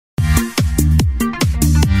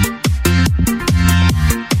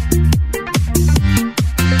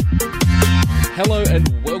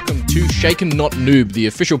Shaken Not Noob, the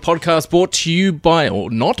official podcast brought to you by,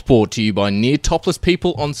 or not brought to you by, near topless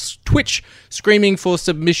people on Twitch screaming for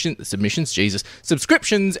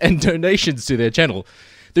subscriptions and donations to their channel.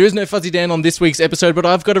 There is no Fuzzy Dan on this week's episode, but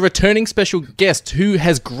I've got a returning special guest who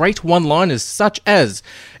has great one-liners such as,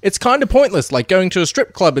 "It's kind of pointless, like going to a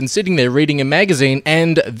strip club and sitting there reading a magazine,"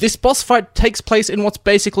 and "This boss fight takes place in what's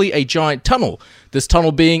basically a giant tunnel, this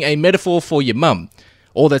tunnel being a metaphor for your mum.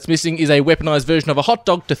 All that's missing is a weaponized version of a hot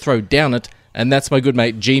dog to throw down it," and that's my good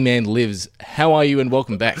mate G-Man Lives. How are you and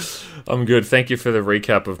welcome back? I'm good. Thank you for the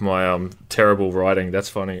recap of my terrible writing. That's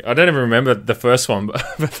funny. I don't even remember the first one,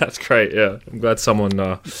 but that's great. Yeah, I'm glad someone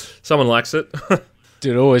likes it.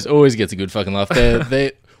 Dude, always gets a good fucking laugh.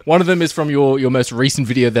 One of them is from your most recent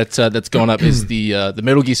video that's gone up is the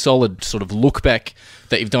Metal Gear Solid sort of look back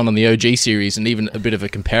that you've done on the OG series, and even a bit of a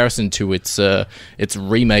comparison to its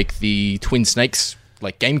remake, the Twin Snakes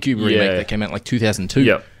like GameCube remake that came out in like 2002.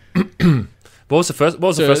 Yep. What was the first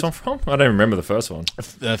one from? I don't remember the first one.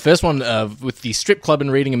 The first one with the strip club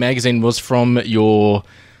and reading a magazine was from your...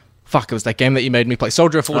 Fuck, it was that game that you made me play,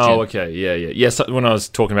 Soldier of Fortune. Oh, okay, yeah. Yes, when I was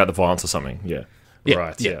talking about the violence or something, yeah.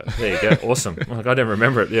 Right, yeah. There you go. Awesome. Like, I don't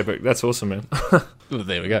remember it, yeah, but that's awesome, man. Well,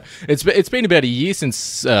 there we go. It's been about a year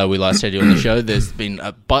since we last had you on the show. There's been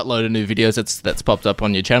a buttload of new videos that's popped up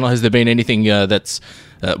on your channel. Has there been anything that's,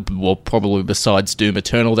 probably besides Doom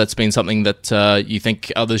Eternal, that's been something that you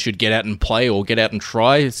think others should get out and play or get out and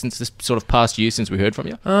try since this sort of past year since we heard from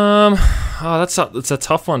you? That's a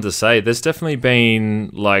tough one to say. There's definitely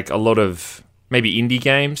been like a lot of maybe indie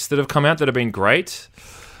games that have come out that have been great.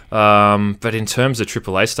 But in terms of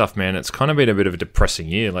AAA stuff, man, it's kind of been a bit of a depressing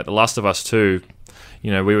year. Like The Last of Us 2,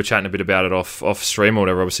 we were chatting a bit about it off stream or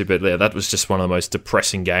whatever, obviously, but yeah, that was just one of the most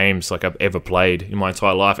depressing games like I've ever played in my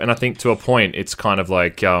entire life. And I think to a point, it's kind of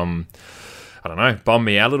like, I don't know, bummed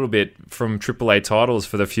me out a little bit from AAA titles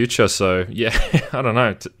for the future. So yeah, I don't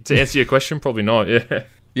know. To answer your question, probably not. Yeah.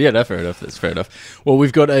 Yeah, no, fair enough. That's fair enough. Well,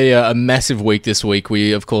 we've got a massive week this week.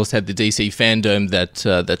 We, of course, had the DC Fandom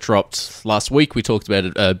that dropped last week. We talked about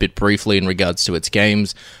it a bit briefly in regards to its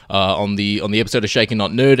games on the episode of Shaken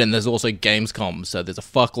Not Nerd, and there's also Gamescom. So there's a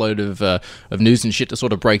fuckload of news and shit to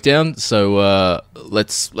sort of break down. So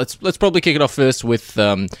let's probably kick it off first with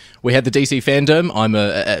we had the DC Fandom. I'm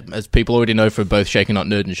as people already know for both Shaken Not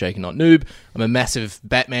Nerd and Shaken Not Noob, I'm a massive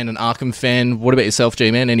Batman and Arkham fan. What about yourself,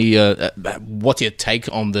 G-Man? What's your take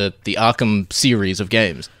on the Arkham series of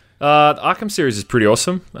games? The Arkham series is pretty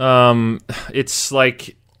awesome.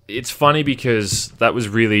 It's funny because that was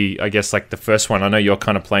really, I guess, like the first one. I know you're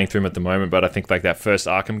kind of playing through them at the moment, but I think like that first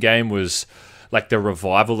Arkham game was like the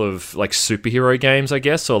revival of like superhero games, I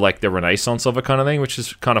guess, or like the renaissance of it kind of thing, which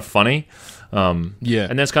is kind of funny. Yeah. And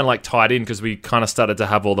then it's kind of like tied in because we kind of started to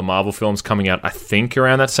have all the Marvel films coming out, I think,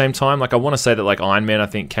 around that same time. Like I want to say that like Iron Man, I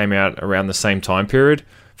think, came out around the same time period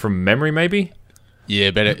from memory, maybe. Yeah,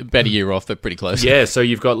 about a year off, but pretty close. Yeah, so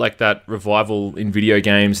you've got like that revival in video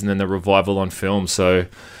games and then the revival on film. So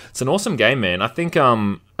it's an awesome game, man. I think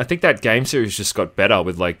that game series just got better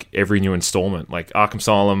with like every new installment. Like Arkham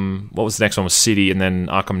Asylum, what was the next one? Was City, and then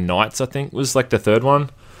Arkham Knights, I think, was like the third one.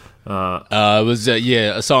 It was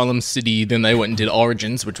Asylum, City. Then they went and did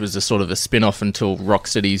Origins, which was a sort of a spin-off until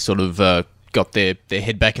Rocksteady sort of got their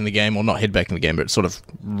head back in the game, or not head back in the game, but sort of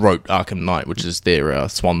wrote Arkham Knight, which is their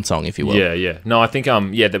swan song, if you will. Yeah. No, I think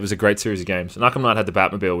that was a great series of games. And Arkham Knight had the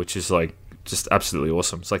Batmobile, which is like just absolutely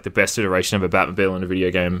awesome. It's like the best iteration of a Batmobile in a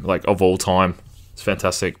video game, like of all time. It's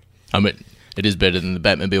fantastic. I mean, it is better than the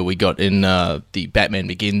Batmobile we got in the Batman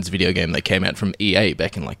Begins video game that came out from EA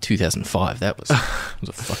back in like 2005. That was a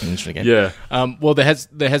fucking interesting game. Yeah. Well, there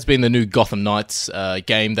has been the new Gotham Knights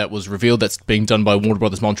game that was revealed that's being done by Warner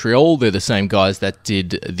Brothers Montreal. They're the same guys that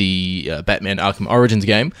did the Batman Arkham Origins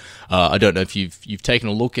game. I don't know if you've taken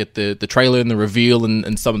a look at the trailer and the reveal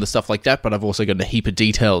and some of the stuff like that, but I've also got a heap of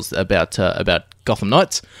details about Gotham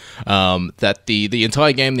Knights. That the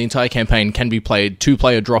entire game, the entire campaign can be played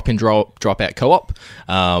 2-player drop-in drop-out co-op.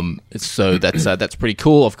 So that's pretty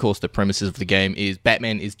cool. Of course, the premises of the game is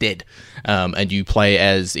Batman is dead, and you play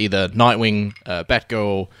as either Nightwing,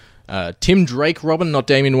 Batgirl, Tim Drake Robin, not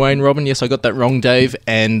Damian Wayne Robin. Yes, I got that wrong, Dave.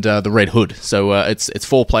 And the Red Hood. So it's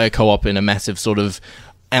 4-player co-op in a massive sort of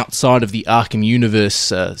outside of the Arkham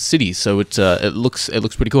universe city. So it looks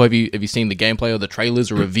pretty cool. Have you seen the gameplay or the trailers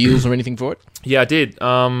or reveals or anything for it? Yeah, I did.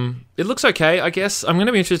 It looks okay, I guess. I'm going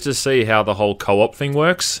to be interested to see how the whole co-op thing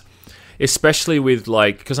works, especially with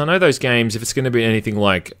like, because I know those games, if it's going to be anything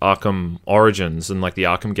like Arkham Origins and like the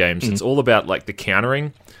Arkham games, it's all about like the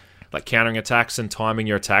countering attacks and timing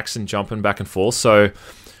your attacks and jumping back and forth. So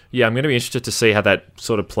yeah, I'm going to be interested to see how that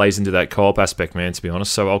sort of plays into that co-op aspect, man, to be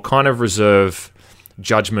honest. So I'll kind of reserve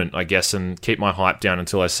judgment, I guess, and keep my hype down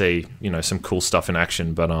until I see, some cool stuff in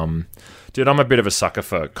action. But dude, I'm a bit of a sucker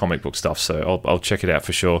for comic book stuff, so I'll check it out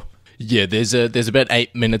for sure. Yeah, there's about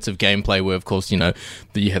 8 minutes of gameplay where, of course, you have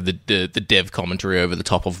the dev commentary over the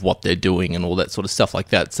top of what they're doing and all that sort of stuff like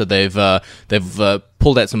that. So they've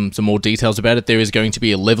pulled out some more details about it. There is going to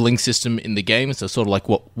be a leveling system in the game, so sort of like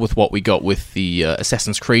what we got with the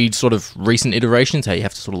Assassin's Creed sort of recent iterations, how you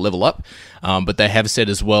have to sort of level up. But they have said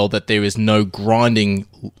as well that there is no grinding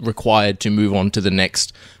required to move on to the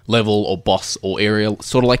next level or boss or area.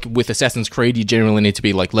 Sort of like with Assassin's Creed, you generally need to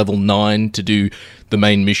be like level 9 to do the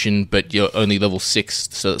main mission, but you're only level 6,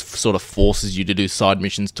 so it sort of forces you to do side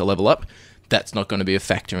missions to level up. That's not going to be a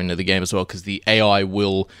factor into the game as well, because the AI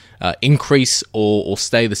will increase or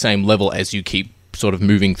stay the same level as you keep sort of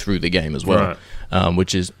moving through the game as well, right.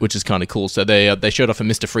 Which is kind of cool. So they showed off a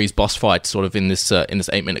Mr. Freeze boss fight sort of in this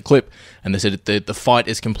 8-minute clip, and they said the fight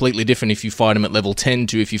is completely different if you fight him at level 10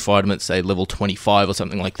 to if you fight him at, say, level 25 or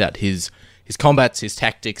something like that. His combats, his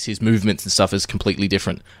tactics, his movements and stuff is completely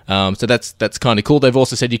different. So that's kind of cool. They've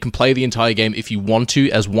also said you can play the entire game if you want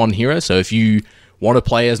to as one hero. So if you want to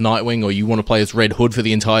play as Nightwing or you want to play as Red Hood for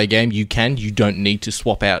the entire game, you can. You don't need to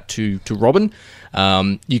swap out to Robin.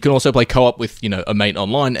 You can also play co-op with, a mate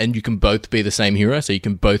online, and you can both be the same hero. So you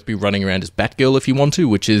can both be running around as Batgirl if you want to,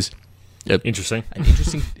 which is interesting. An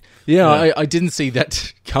interesting. Yeah. I didn't see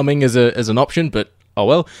that coming as an option, but oh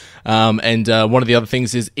well. And one of the other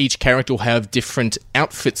things is each character will have different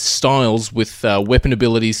outfit styles with weapon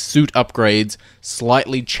abilities, suit upgrades,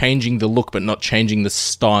 slightly changing the look but not changing the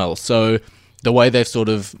style. So the way they've sort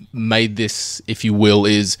of made this, if you will,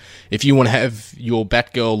 is if you want to have your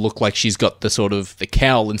Batgirl look like she's got the sort of the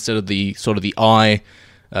cowl instead of the sort of the eye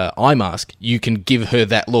mask, you can give her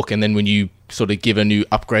that look, and then when you sort of give a new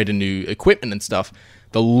upgrade and new equipment and stuff,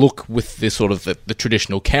 the look with this sort of the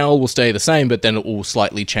traditional cowl will stay the same, but then it will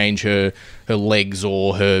slightly change her legs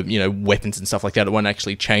or her weapons and stuff like that. It won't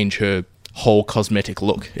actually change her whole cosmetic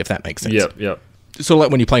look, if that makes sense. Yep. Sort of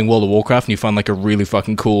like when you're playing World of Warcraft and you find like a really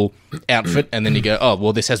fucking cool outfit, and then you go, oh,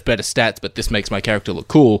 well, this has better stats, but this makes my character look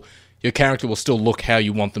cool. Your character will still look how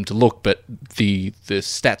you want them to look, but the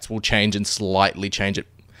stats will change and slightly change it,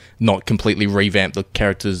 not completely revamp the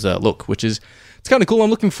character's look, which is it's kind of cool. I'm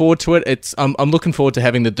looking forward to it. I'm looking forward to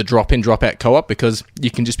having the drop-in, drop-out co-op, because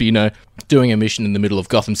you can just be, doing a mission in the middle of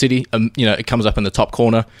Gotham City. It comes up in the top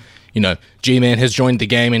corner. G-Man has joined the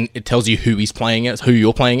game, and it tells you who he's playing as, who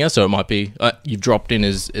you're playing as. So it might be you've dropped in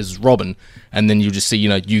as Robin, and then you just see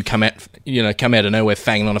you come out of nowhere,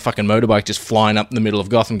 fanging on a fucking motorbike, just flying up in the middle of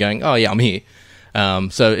Gotham, going, oh yeah, I'm here.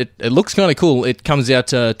 So it looks kind of cool. It comes out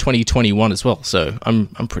 2021 as well, so I'm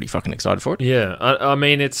pretty fucking excited for it. Yeah, I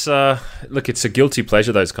mean, it's it's a guilty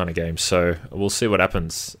pleasure, those kind of games. So we'll see what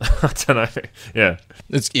happens. I don't know. Yeah,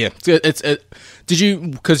 did you,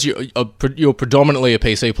 because you're predominantly a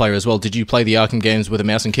PC player as well? Did you play the Arkham games with a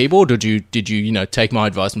mouse and keyboard, or did you take my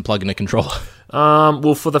advice and plug in a controller?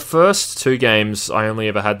 Well, for the first two games, I only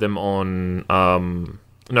ever had them on.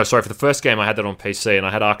 No, sorry, for the first game I had that on PC, and I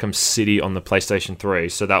had Arkham City on the PlayStation 3,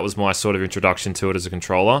 so that was my sort of introduction to it as a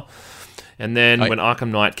controller. And then when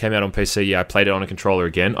Arkham Knight came out on PC, I played it on a controller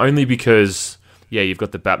again, only because, you've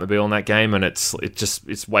got the Batmobile in that game, and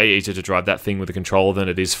it's way easier to drive that thing with a controller than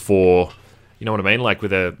it is for, you know what I mean, like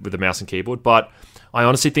with a mouse and keyboard. But I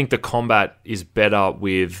honestly think the combat is better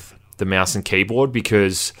with the mouse and keyboard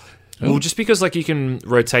because... Well, just because you can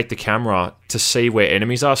rotate the camera to see where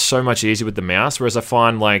enemies are so much easier with the mouse, whereas I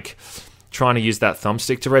find trying to use that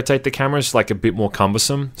thumbstick to rotate the camera is a bit more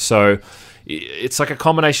cumbersome. So it's a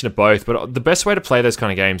combination of both. But the best way to play those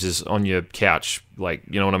kind of games is on your couch,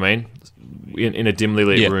 you know what I mean, in a dimly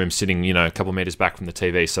lit room, sitting a couple meters back from the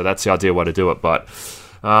TV. So that's the ideal way to do it. But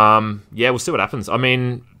we'll see what happens. I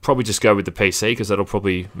mean, probably just go with the PC because that'll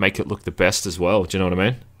probably make it look the best as well. Do you know what I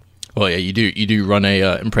mean? Oh yeah, you do run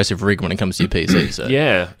a impressive rig when it comes to your PC. So.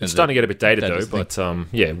 Yeah, it's starting to get a bit dated though, but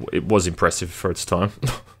it was impressive for its time.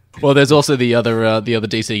 Well, there's also the other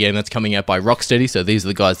DC game that's coming out by Rocksteady. So these are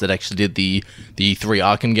the guys that actually did the 3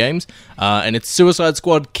 Arkham games, and it's Suicide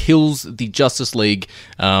Squad Kills the Justice League,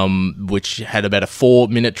 which had about a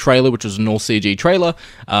 4-minute trailer, which was an all CG trailer,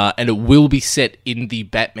 and it will be set in the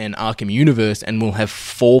Batman Arkham universe, and will have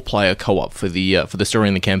 4-player co-op for the story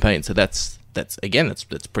and the campaign. So that's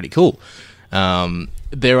pretty cool.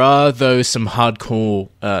 There are, though, some hardcore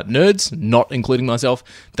nerds, not including myself,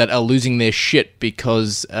 that are losing their shit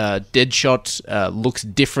because Deadshot looks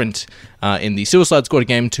different in the Suicide Squad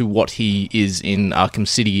game to what he is in Arkham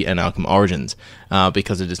City and Arkham Origins,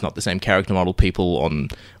 because it is not the same character model. People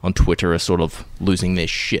on Twitter are sort of losing their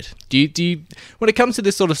shit. Do you when it comes to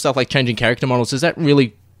this sort of stuff like changing character models, does that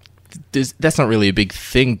really that's not really a big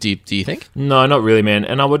thing. Do you think? No, not really, man.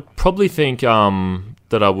 And I would probably think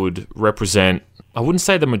that I would represent. I wouldn't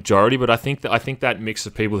say the majority, but I think that mix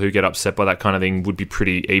of people who get upset by that kind of thing would be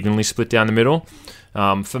pretty evenly split down the middle.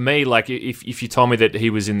 For me, like if you told me that he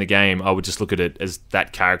was in the game, I would just look at it as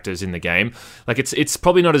that character's in the game. Like it's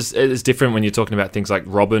probably not as different when you're talking about things like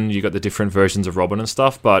Robin. You got the different versions of Robin and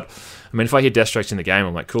stuff. But I mean, if I hear Deathstroke's in the game,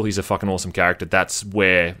 I'm like, cool, he's a fucking awesome character. That's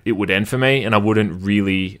where it would end for me, and I wouldn't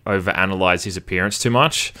really overanalyze his appearance too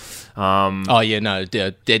much.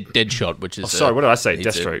 Deadshot, which is sorry, what did I say?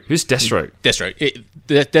 Deathstroke. Who's Deathstroke?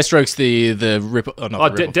 Deathstroke's the ripper. Oh,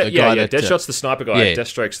 not the ripper. Deadshot's the sniper guy. Yeah.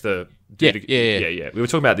 Deathstroke's the Yeah. We were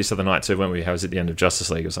talking about this the other night too, weren't we? How was it the end of Justice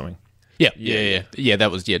League or something? Yeah.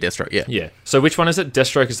 That was Deathstroke. Yeah. So which one is it?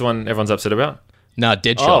 Deathstroke is the one everyone's upset about. No,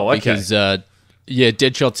 Deadshot. Oh, okay. Because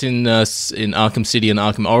Deadshot's in Arkham City and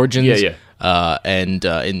Arkham Origins. And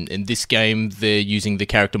in this game, they're using the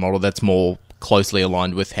character model that's more closely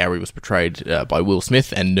aligned with how he was portrayed by Will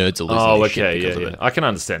Smith, and nerds are losing their shit because of it. I can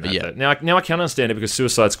understand that. Now I can understand it because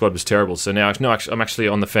Suicide Squad was terrible. So now I'm actually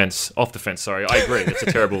off the fence. Sorry, I agree. It's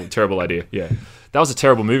a terrible idea. Yeah, that was a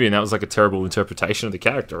terrible movie, and that was like a terrible interpretation of the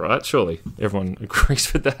character, right? Surely everyone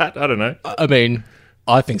agrees with that. I don't know. I mean,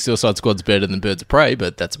 I think Suicide Squad's better than Birds of Prey,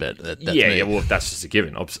 but that's about that's me. Well, that's just a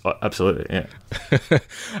given. Absolutely, yeah.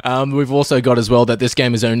 We've also got as well that this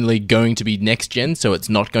game is only going to be next gen, so it's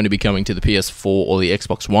not going to be coming to the PS4 or the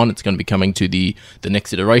Xbox One. It's going to be coming to the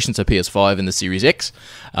next iteration, so PS5 and the Series X,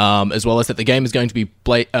 as well as that the game is going to be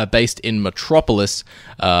based in Metropolis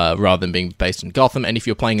rather than being based in Gotham. And if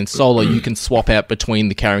you're playing in solo, you can swap out between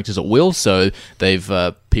the characters at will. So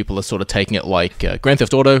people are sort of taking it like Grand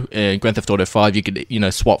Theft Auto. In Grand Theft Auto 5, you could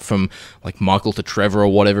swap from like Michael to Trevor or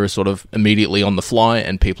whatever, sort of immediately on the fly,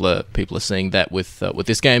 and people are seeing that with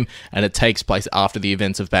this game, and it takes place after the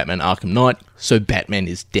events of Batman Arkham Knight, so Batman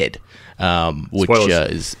is dead, which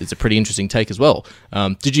is a pretty interesting take as well.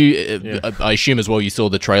 Did you? I assume as well you saw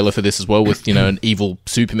the trailer for this as well, with an evil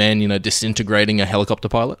Superman disintegrating a helicopter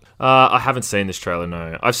pilot. I haven't seen this trailer.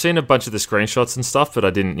 No, I've seen a bunch of the screenshots and stuff, but I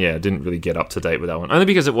didn't really get up to date with that one. Only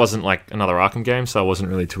because it wasn't like another Arkham game, so I wasn't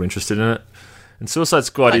really too interested in it. And Suicide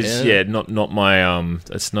Squad is not my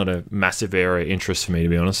it's not a massive area of interest for me, to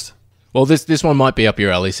be honest. Well, this one might be up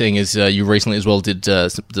your alley, seeing as you recently as well did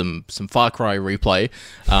some Far Cry replay.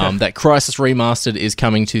 That Crysis Remastered is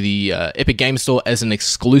coming to the Epic Games Store as an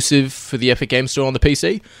exclusive for the Epic Games Store on the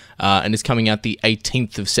PC, and is coming out the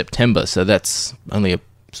 18th of September. So that's only a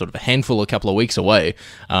couple of weeks away,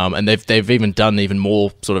 and they've even done even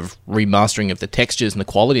more sort of remastering of the textures and the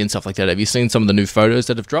quality and stuff like that. Have you seen some of the new photos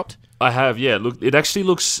that have dropped? I have, yeah. Look, it actually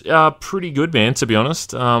looks pretty good, man, to be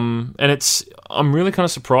honest. And I'm really kind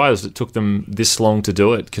of surprised it took them this long to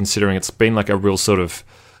do it, considering it's been like a real sort of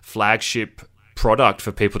flagship product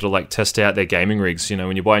for people to like test out their gaming rigs.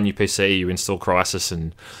 When you buy a new PC, you install Crysis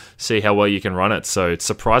and see how well you can run it. So it's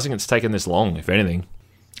surprising it's taken this long, if anything.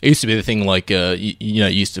 It used to be the thing like, you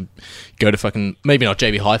used to go to fucking, maybe not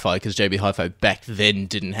JB Hi-Fi, because JB Hi-Fi back then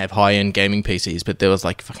didn't have high-end gaming PCs, but there was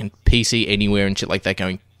like fucking PC Anywhere and shit like that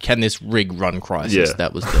going, can this rig run Crysis? Yeah.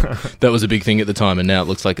 That was a big thing at the time, and now it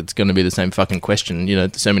looks like it's going to be the same fucking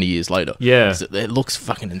question, so many years later. Yeah. It looks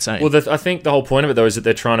fucking insane. Well, I think the whole point of it, though, is that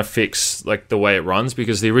they're trying to fix like the way it runs,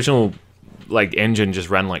 because the original like engine just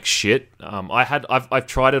ran like shit. I've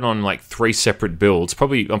tried it on like 3 separate builds.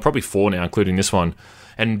 I'm probably 4 now, including this one.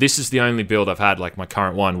 And this is the only build I've had, like my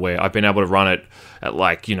current one, where I've been able to run it at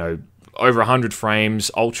like, over 100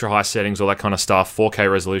 frames, ultra high settings, all that kind of stuff,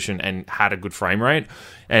 4K resolution, and had a good frame rate.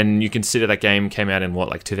 And you consider that game came out in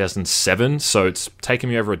 2007, so it's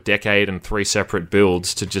taken me over a decade and 3 separate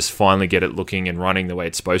builds to just finally get it looking and running the way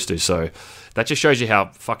it's supposed to. So that just shows you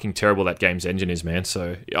how fucking terrible that game's engine is, man.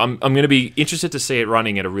 So I'm going to be interested to see it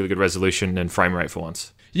running at a really good resolution and frame rate for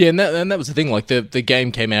once. Yeah, and that was the thing. Like the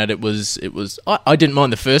game came out, it was. I didn't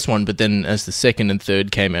mind the first one, but then as the second and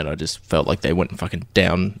third came out, I just felt like they went fucking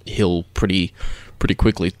downhill pretty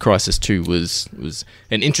quickly. Crysis 2 was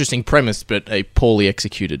an interesting premise, but a poorly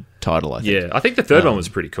executed title, I think. Yeah, I think the third one was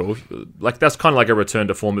pretty cool. Like that's kind of like a return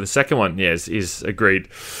to form. But the second one, is agreed.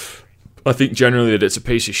 I think generally that it's a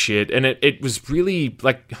piece of shit, and it was really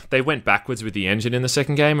like they went backwards with the engine in the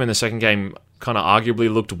second game, and the second game kind of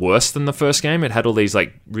arguably looked worse than the first game. It had all these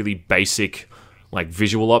like really basic like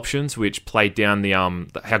visual options which played down the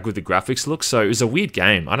how good the graphics look. So it was a weird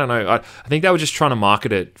game. I don't know. I think they were just trying to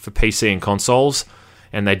market it for PC and consoles,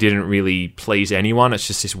 and they didn't really please anyone. It's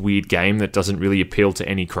just this weird game that doesn't really appeal to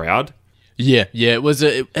any crowd. Yeah, it was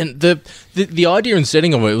and the idea and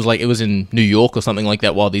setting of it was like it was in New York or something like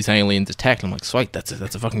that while these aliens attacked. I'm like, sweet, that's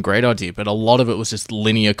a fucking great idea. But a lot of it was just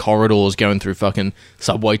linear corridors going through fucking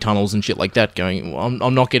subway tunnels and shit like that. Going, well,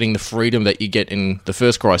 I'm not getting the freedom that you get in the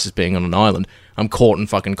first Crisis being on an island. I'm caught in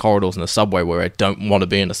fucking corridors in a subway where I don't want to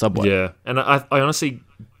be in a subway. Yeah, and I honestly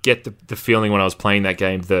get the feeling when I was playing that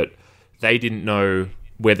game that they didn't know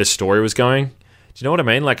where the story was going. Do you know what I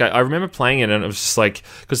mean? Like, I remember playing it and it was just like...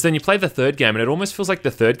 Because then you play the third game and it almost feels like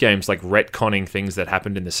the third game's like retconning things that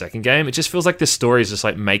happened in the second game. It just feels like this story is just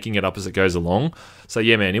like making it up as it goes along. So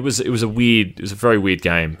yeah, man, it was a very weird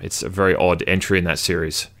game. It's a very odd entry in that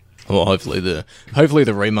series. Well, hopefully the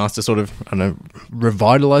remaster sort of, I don't know,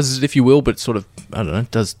 revitalizes it, if you will, but sort of, I don't know,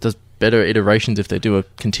 does better iterations if they do a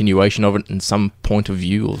continuation of it in some point of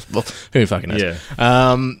view. Or, well, who fucking knows?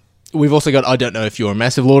 Yeah. We've also got, I don't know if you're a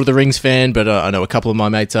massive Lord of the Rings fan, but I know a couple of my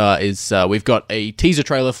mates are, we've got a teaser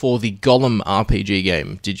trailer for the Gollum RPG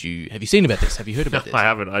game. Have you seen about this? Have you heard about this? I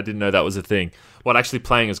haven't. I didn't know that was a thing. What, actually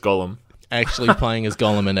playing as Gollum? Actually playing as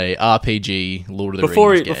Gollum in a RPG Lord of the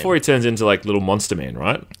Rings game. Before he turns into like little monster man,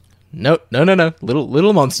 right? No.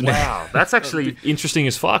 Little monster man. Wow, that's actually interesting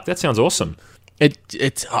as fuck. That sounds awesome.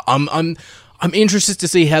 I'm interested to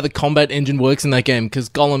see how the combat engine works in that game because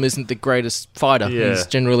Gollum isn't the greatest fighter. Yeah. He's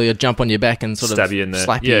generally a jump on your back and sort stab of you in there.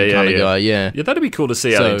 Slap you kind of guy. Yeah, that'd be cool to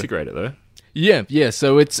see how they integrate it though. Yeah.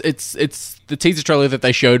 So it's the teaser trailer that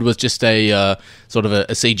they showed was just a sort of a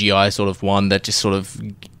CGI sort of one that just sort of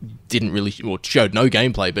didn't really, or showed no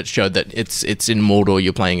gameplay, but showed that it's in Mordor.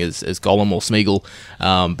 You're playing as Gollum or Smeagol.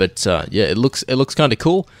 It looks kind of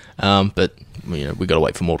cool. But we got to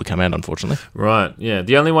wait for more to come out, unfortunately. Right. Yeah.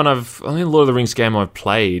 The only Lord of the Rings game I've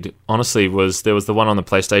played, honestly, was the one on the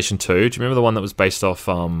PlayStation 2. Do you remember the one that was based off?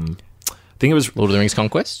 I think it was Lord of the Rings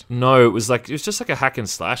Conquest. No, it was just like a hack and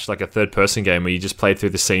slash, like a third-person game where you just played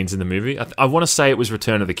through the scenes in the movie. I want to say it was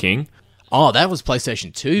Return of the King. Oh, that was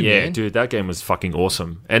PlayStation 2, man. Yeah, dude, that game was fucking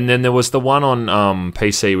awesome. And then there was the one on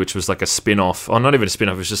PC, which was like a spin-off. Oh, not even a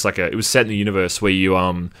spin-off. It was just it was set in the universe where you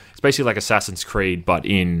it's basically like Assassin's Creed, but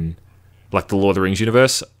in like the Lord of the Rings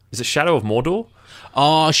universe. Is it Shadow of Mordor?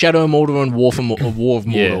 Oh, Shadow of Mordor and War of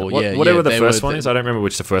Mordor. Whatever the first one is. I don't remember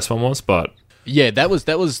which the first one was, but yeah, that was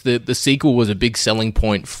the sequel was a big selling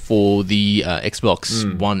point for the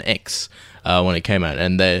Xbox One X when it came out,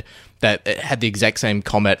 and that it had the exact same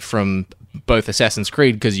combat from both Assassin's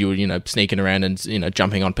Creed because you were sneaking around and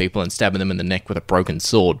jumping on people and stabbing them in the neck with a broken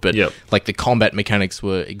sword, but like the combat mechanics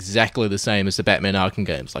were exactly the same as the Batman Arkham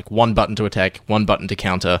games, like one button to attack, one button to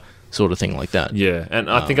counter, sort of thing like that. Yeah, and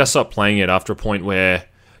I think I stopped playing it after a point where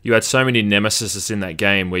you had so many nemesis in that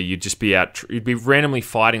game where you'd just be you'd be randomly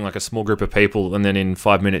fighting like a small group of people, and then in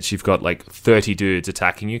 5 minutes you've got like 30 dudes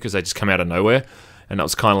attacking you because they just come out of nowhere, and that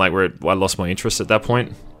was kind of like where I lost my interest at that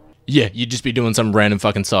point. Yeah, you'd just be doing some random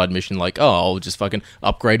fucking side mission like, oh, I'll just fucking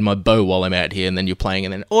upgrade my bow while I'm out here, and then you're playing,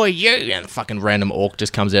 and then, oh, yeah, and fucking random orc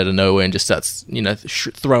just comes out of nowhere and just starts,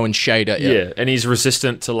 throwing shade at you. Yeah, and he's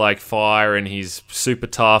resistant to, like, fire, and he's super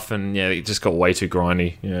tough, and, yeah, it just got way too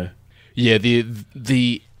grindy, yeah. Yeah,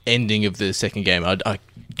 the ending of the second game,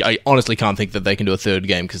 I honestly can't think that they can do a third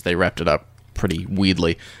game because they wrapped it up pretty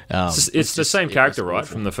weirdly. It's the same character, right,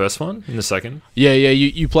 from the first one in the second? Yeah,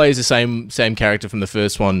 you play as the same character from the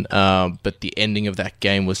first one, but the ending of that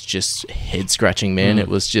game was just head scratching, man. It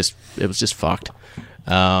was just fucked.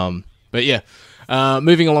 But yeah.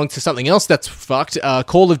 Moving along to something else that's fucked.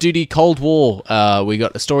 Call of Duty Cold War. We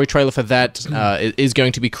got a story trailer for that. It is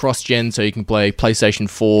going to be cross-gen, so you can play PlayStation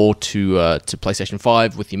 4 to PlayStation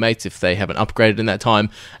 5 with your mates if they haven't upgraded in that time,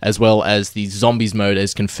 as well as the Zombies mode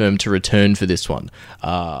is confirmed to return for this one.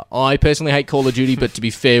 I personally hate Call of Duty, but to be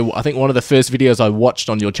fair, I think one of the first videos I watched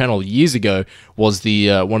on your channel years ago was the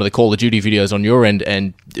one of the Call of Duty videos on your end,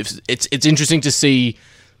 and it's interesting to see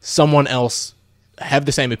someone else have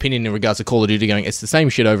the same opinion in regards to Call of Duty, going, it's the same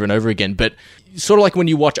shit over and over again. But sort of like when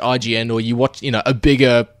you watch IGN or you watch, a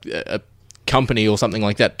bigger company or something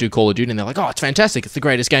like that do Call of Duty, and they're like, oh, it's fantastic, it's the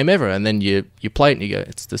greatest game ever. And then you play it and you go,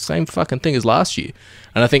 it's the same fucking thing as last year.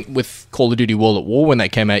 And I think with Call of Duty World at War, when they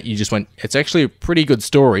came out, you just went, it's actually a pretty good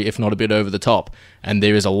story, if not a bit over the top. And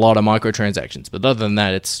there is a lot of microtransactions. But other than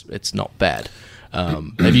that, it's not bad.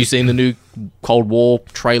 Have you seen the new Cold War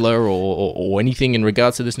trailer or anything in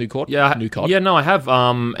regards to this new COD? Yeah, no, I have.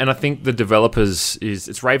 And I think the developers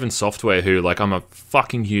it's Raven Software, who like I'm a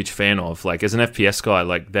fucking huge fan of. Like as an FPS guy,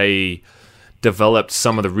 like they developed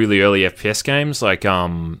some of the really early FPS games, like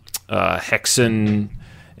Hexen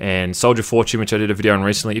and Soldier Fortune, which I did a video on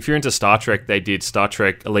recently. If you're into Star Trek, they did Star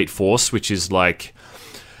Trek Elite Force, which is like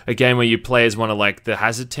a game where you play as one of like the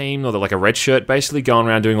Hazard team or like a red shirt, basically going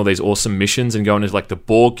around doing all these awesome missions and going into like the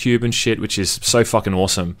Borg cube and shit, which is so fucking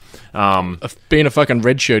awesome. Being a fucking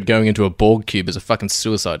red shirt going into a Borg cube is a fucking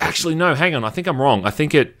suicide mission. Actually, no, hang on. I think I'm wrong. I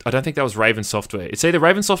don't think that was Raven Software. It's either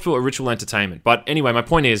Raven Software or Ritual Entertainment. But anyway, my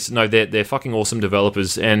point is, no, they're fucking awesome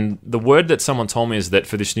developers. And the word that someone told me is that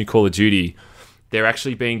for this new Call of Duty, they're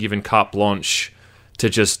actually being given carte blanche to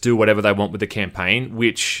just do whatever they want with the campaign,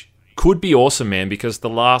 which could be awesome, man, because the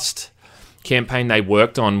last campaign they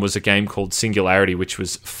worked on was a game called Singularity, which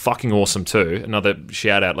was fucking awesome too. Another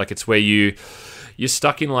shout out. Like, it's where you're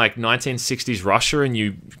stuck in like 1960s Russia and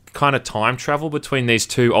you kind of time travel between these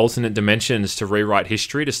two alternate dimensions to rewrite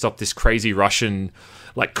history to stop this crazy Russian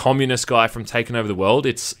like communist guy from taking over the world.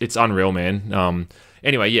 It's unreal, man.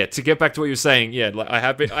 Anyway, yeah, to get back to what you were saying, yeah, like I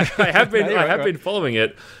have been following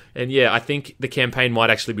it, and yeah, I think the campaign might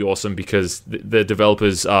actually be awesome because the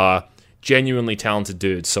developers are genuinely talented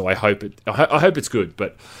dudes. So I hope it's good.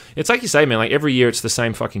 But it's like you say, man, like every year it's the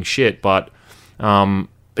same fucking shit. But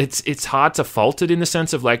it's hard to fault it in the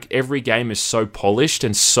sense of like every game is so polished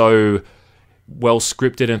and so well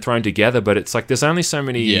scripted and thrown together. But it's like there's only so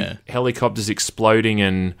many helicopters exploding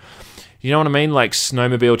and, you know what I mean? Like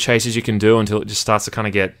snowmobile chases you can do until it just starts to kind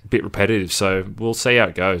of get a bit repetitive. So we'll see how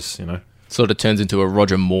it goes, you know. Sort of turns into a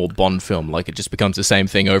Roger Moore Bond film. Like it just becomes the same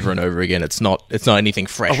thing over and over again. It's not anything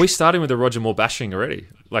fresh. Are we starting with the Roger Moore bashing already?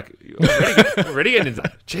 Like already getting into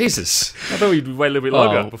that? Jesus. I thought we'd wait a little bit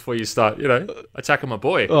longer before you start, you know, attacking my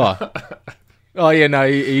boy. Oh yeah, no,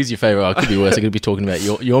 he's your favourite. It could be worse. I could be talking about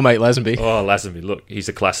your mate Lazenby. Oh, Lazenby, look, he's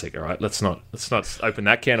a classic. All right, let's not open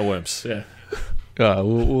that can of worms. Yeah.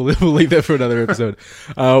 We'll leave that for another episode.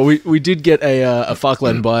 We did get a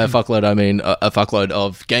fuckload, and by a fuckload I mean a fuckload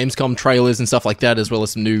of Gamescom trailers and stuff like that, as well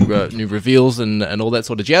as some new reveals and all that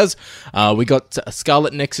sort of jazz. We got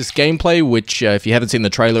Scarlet Nexus gameplay, which if you haven't seen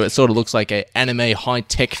the trailer, it sort of looks like a anime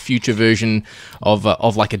high-tech future version of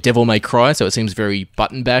like a Devil May Cry, so it seems very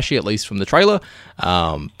button bashy, at least from the trailer.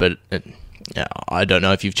 But I don't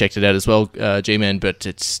know if you've checked it out as well, G-Man, but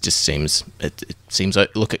it just seems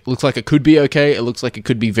it looks like it could be okay. It looks like it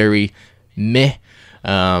could be very meh.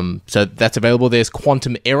 So that's available. There's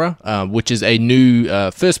Quantum Error, which is a new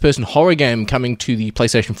first-person horror game coming to the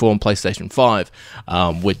PlayStation 4 and PlayStation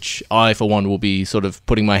 5, which I, for one, will be sort of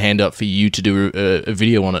putting my hand up for you to do a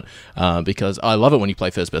video on it, because I love it when you play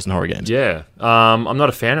first-person horror games. Yeah. I'm not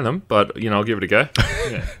a fan of them, but, you know, I'll give it a go.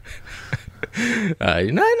 Yeah.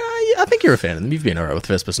 No, I think you're a fan of them. You've been alright with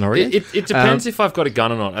first-person horror games. It depends if I've got a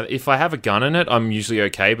gun or not. If I have a gun in it, I'm usually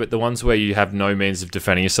okay, but the ones where you have no means of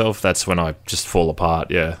defending yourself, that's when I just fall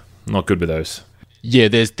apart. Yeah, not good with those. Yeah,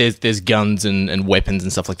 there's guns and weapons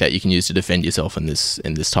and stuff like that you can use to defend yourself in this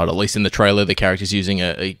title. At least in the trailer, the character's using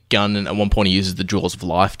a gun, and at one point he uses the Jaws of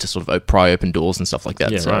Life to sort of pry open doors and stuff like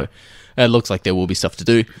that. Yeah, so right. It looks like there will be stuff to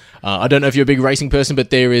do. I don't know if you're a big racing person, but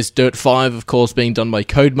there is Dirt 5, of course, being done by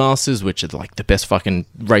Codemasters, which are like the best fucking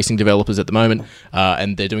racing developers at the moment.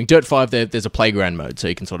 And they're doing Dirt 5. There's a playground mode, so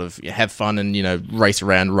you can sort of have fun and, you know, race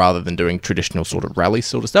around rather than doing traditional sort of rally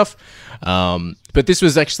sort of stuff. But this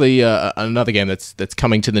was actually another game that's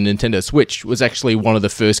coming to the Nintendo Switch. Was actually one of the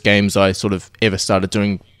first games I sort of ever started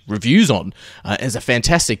doing reviews on as a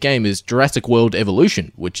fantastic game is Jurassic World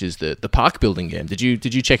Evolution, which is the park building game. Did you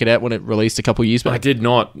check it out when it released a couple of years back? I did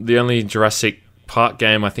not. The only Jurassic Park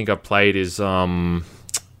game I think I played is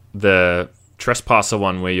the Trespasser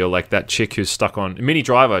one, where you're like that chick who's stuck on Minnie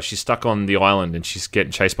Driver. She's stuck on the island and she's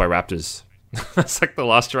getting chased by raptors. That's like the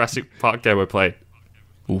last Jurassic Park game I played.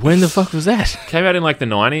 When the fuck was that? Came out in like the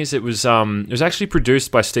 90s. It was actually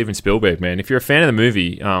produced by Steven Spielberg, man. If you're a fan of the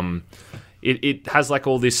movie, It has like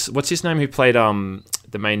all this. What's his name? Who played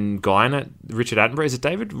the main guy in it? Richard Attenborough. Is it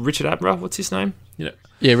David? Richard Attenborough. What's his name? You know.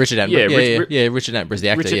 Yeah, Richard Attenborough. Yeah, Richard Attenborough's the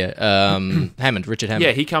actor. Richard Hammond. Richard Hammond.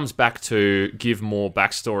 Yeah, he comes back to give more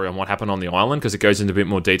backstory on what happened on the island because it goes into a bit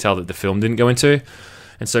more detail that the film didn't go into.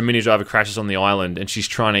 And so Minnie Driver crashes on the island and she's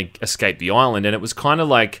trying to escape the island, and it was kind of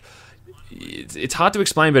like. It's hard to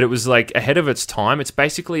explain, but it was like ahead of its time. It's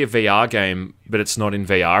basically a VR game, but it's not in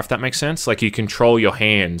VR, if that makes sense. Like you control your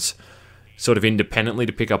hands sort of independently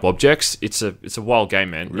to pick up objects. It's a wild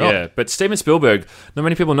game, man. Right. Yeah, but Steven Spielberg, not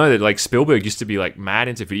many people know that like Spielberg used to be like mad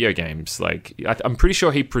into video games. Like I'm pretty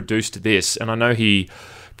sure he produced this, and I know he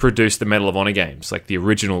produced the Medal of Honor games, like the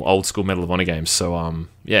original old school Medal of Honor games. So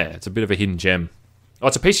yeah, it's a bit of a hidden gem. Oh,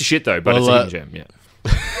 it's a piece of shit though, but it's a hidden gem. Yeah.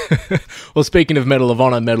 Well, speaking of Medal of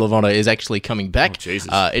Honor is actually coming back. Oh, Jesus.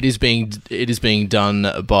 It is being done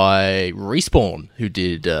by Respawn, who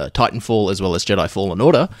did Titanfall as well as Jedi Fallen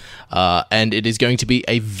Order, and it is going to be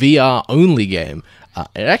a VR only game.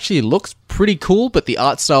 It actually looks pretty cool, but the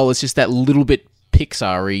art style is just that little bit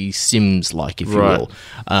Pixar-y Sims-like, if you Right. will.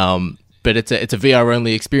 But it's a VR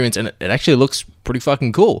only experience, and it actually looks pretty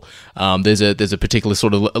fucking cool. There's a particular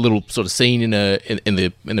sort of a little sort of scene in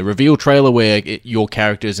the reveal trailer where your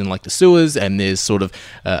character's in like the sewers, and there's sort of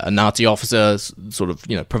a Nazi officer sort of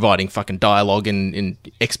providing fucking dialogue in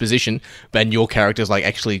exposition, and your character's like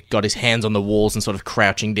actually got his hands on the walls and sort of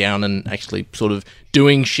crouching down and actually sort of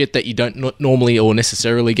doing shit that you don't normally or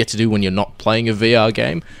necessarily get to do when you're not playing a VR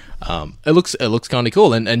game. It looks kind of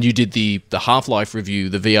cool, and you did the Half-Life review,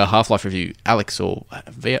 the VR Half-Life review, Alex, or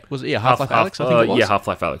was it Half-Life Alex? I think it was. Yeah,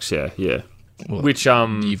 Half-Life Alex. Yeah. Well, Which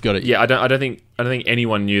you've got it. Yeah, I don't think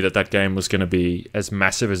anyone knew that game was going to be as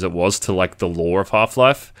massive as it was to like the lore of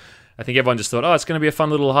Half-Life. I think everyone just thought, oh, it's going to be a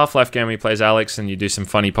fun little Half-Life game where you plays Alex and you do some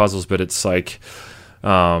funny puzzles, but it's like,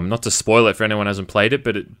 not to spoil it for anyone who hasn't played it,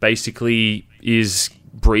 but it basically is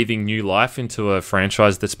breathing new life into a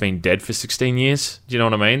franchise that's been dead for 16 years. Do you know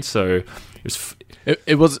what I mean? So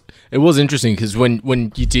it was it was interesting because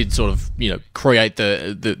when you did sort of create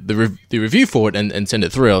the review for it and send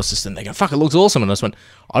it through, I was just thinking, fuck, it looks awesome, and I just went,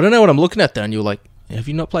 I don't know what I'm looking at there, and you were like, have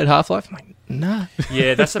you not played Half-Life? I'm like, nah.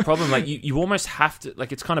 Yeah, that's the problem. Like you almost have to,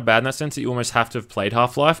 like, it's kind of bad in that sense that you almost have to have played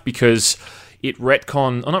Half-Life because it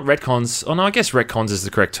retcons, or not retcons, oh no, I guess retcons is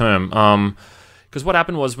the correct term. Because what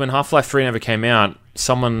happened was when Half-Life 3 never came out,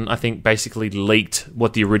 someone, I think, basically leaked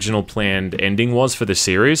what the original planned ending was for the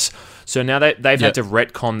series. So now they've had to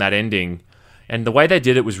retcon that ending. And the way they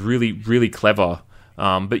did it was really, really clever.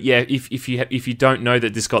 But yeah, if you don't know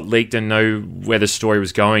that this got leaked and know where the story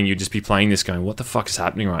was going, you'd just be playing this going, what the fuck is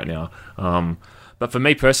happening right now? But for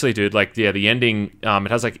me personally, dude, like, yeah, the ending,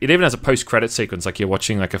 it even has a post-credit sequence, like you're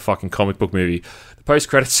watching like a fucking comic book movie. The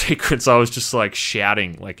post-credit sequence, I was just like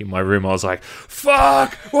shouting, like in my room, I was like,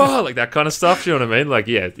 fuck, whoa, like that kind of stuff, you know what I mean? Like,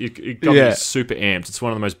 yeah, it got me super amped. It's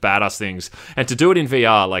one of the most badass things. And to do it in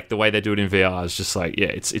VR, like the way they do it in VR is just like, yeah,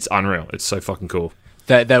 it's unreal. It's so fucking cool.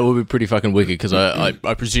 That would be pretty fucking wicked because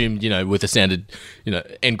I presume, with a standard,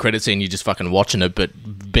 end credit scene, you're just fucking watching it, but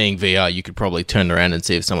being VR, you could probably turn around and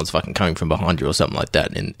see if someone's fucking coming from behind you or something like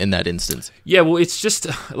that in that instance. Yeah, well, it's just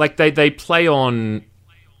like they play on,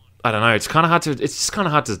 I don't know, it's just kind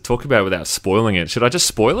of hard to talk about without spoiling it. Should I just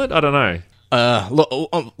spoil it? I don't know.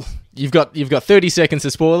 Look, you've got 30 seconds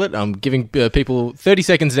to spoil it. I'm giving people 30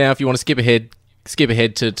 seconds now if you want to skip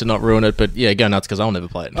ahead to not ruin it, but yeah, go nuts because I'll never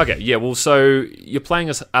play it. Okay, yeah, well, so you're playing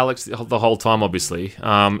as Alex the whole time, obviously,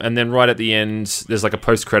 and then right at the end, there's like a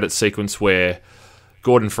post-credit sequence where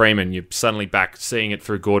Gordon Freeman, you're suddenly back seeing it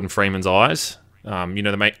through Gordon Freeman's eyes,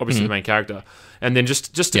 the main character, and then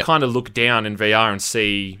just to kind of look down in VR and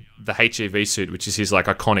see the HEV suit, which is his like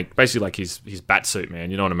iconic, basically like his bat suit,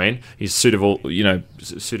 man. You know what I mean? His suit of all,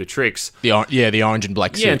 suit of tricks. The orange and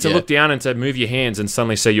black suit. Yeah, and to look down and to move your hands and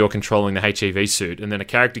suddenly say you're controlling the HEV suit, and then a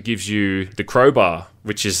character gives you the crowbar,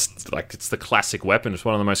 which is like, it's the classic weapon. It's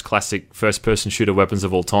one of the most classic first-person shooter weapons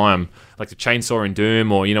of all time, like the chainsaw in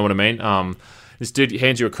Doom, or you know what I mean? This dude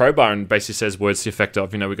hands you a crowbar and basically says words to the effect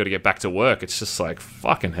of, we've got to get back to work. It's just like,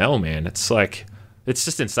 fucking hell, man. It's like, it's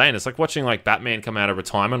just insane. It's like watching like Batman come out of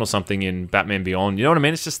retirement or something in Batman Beyond. You know what I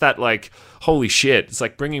mean? It's just that like, holy shit. It's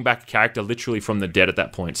like bringing back a character literally from the dead at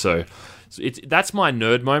that point. So that's my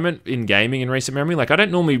nerd moment in gaming in recent memory. Like, I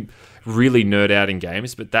don't normally really nerd out in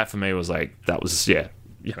games, but that for me was like, that was, yeah.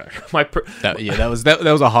 That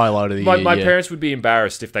was a highlight of the year. My parents would be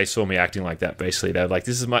embarrassed if they saw me acting like that. Basically, they're like,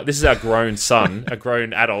 "This is our grown son, a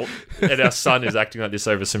grown adult, and our son is acting like this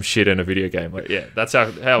over some shit in a video game." Like, yeah, that's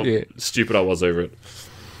how stupid I was over it.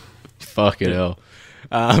 Fucking hell.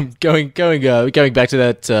 Going back to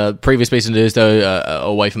that previous piece of news, though,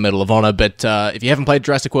 away from Medal of Honor, but if you haven't played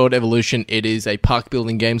Jurassic World Evolution, it is a park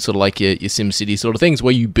building game, sort of like your SimCity sort of things,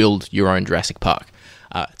 where you build your own Jurassic Park.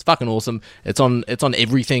 It's fucking awesome. It's on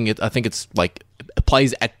everything. I think it's like, it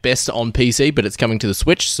plays at best on PC, but it's coming to the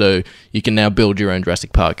Switch, so you can now build your own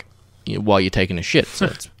Jurassic Park while you're taking a shit. So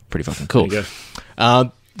it's pretty fucking cool. There you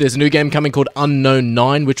go. There's a new game coming called Unknown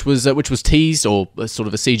 9, which was teased, or sort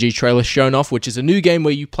of a CG trailer shown off, which is a new game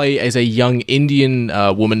where you play as a young Indian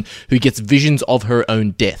woman who gets visions of her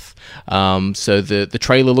own death. So the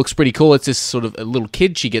trailer looks pretty cool. It's this sort of a little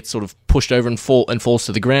kid. She gets sort of pushed over and falls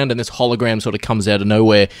to the ground, and this hologram sort of comes out of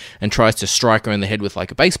nowhere and tries to strike her in the head with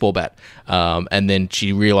like a baseball bat. And then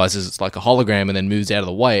she realizes it's like a hologram and then moves out of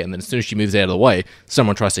the way. And then as soon as she moves out of the way,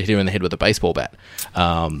 someone tries to hit her in the head with a baseball bat.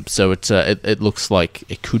 So it looks like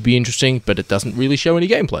it could be interesting, but it doesn't really show any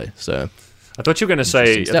gameplay. So I thought you were going to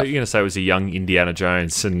say it was a young Indiana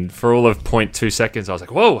Jones, and for all of 0.2 seconds, I was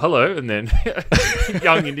like, "Whoa, hello!" And then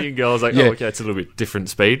young Indian girl, I was like, "Oh, okay, it's a little bit different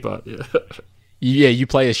speed, but yeah." Yeah, you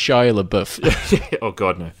play as Shia LaBeouf. Oh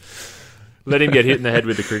God, no. Let him get hit in the head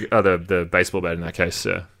with the baseball bat in that case.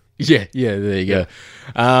 Yeah, there you go.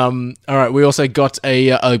 All right, we also got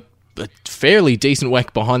a fairly decent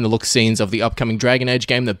whack behind the look scenes of the upcoming Dragon Age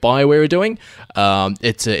game that BioWare are doing.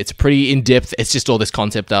 It's a pretty in-depth. It's just all this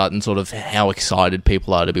concept art and sort of how excited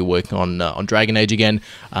people are to be working on Dragon Age again.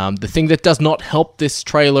 The thing that does not help this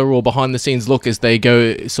trailer or behind the scenes look is they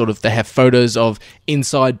have photos of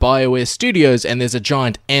inside BioWare Studios, and there's a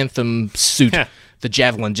giant Anthem suit. The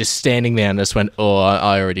Javelin just standing there, and I just went,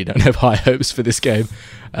 I already don't have high hopes for this game.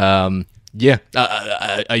 Yeah.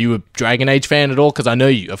 Are you a Dragon Age fan at all? Because I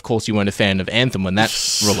know of course, you weren't a fan of Anthem when that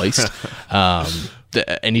released.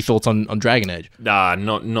 Any thoughts on Dragon Age? Nah,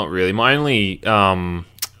 not really. My only... well,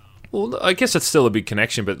 I guess it's still a big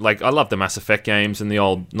connection, but like I love the Mass Effect games, and the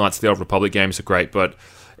old Knights of the Old Republic games are great, but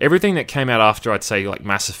everything that came out after, I'd say, like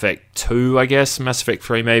Mass Effect 2, I guess, Mass Effect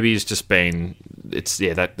 3 maybe, has just been...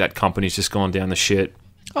 that company's just gone down the shit.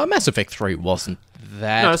 Oh, Mass Effect 3 wasn't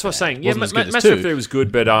that... No, that's what I'm saying. Yeah, Mass Effect 3 was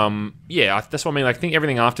good, but that's what I mean. Like, I think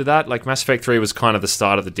everything after that, like Mass Effect 3 was kind of the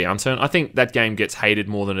start of the downturn. I think that game gets hated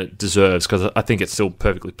more than it deserves, because I think it's still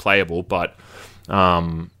perfectly playable, but...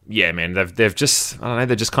 yeah, man, they've just, I don't know,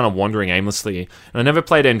 they're just kind of wandering aimlessly. And I never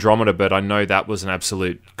played Andromeda, but I know that was an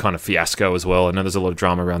absolute kind of fiasco as well. I know there's a lot of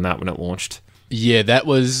drama around that when it launched. Yeah, that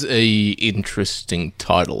was a interesting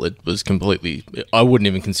title. It was completely... I wouldn't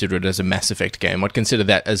even consider it as a Mass Effect game. I'd consider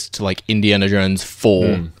that as to like Indiana Jones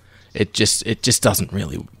 4. It just doesn't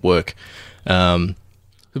really work.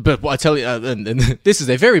 But I tell you, and this is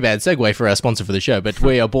a very bad segue for our sponsor for the show, but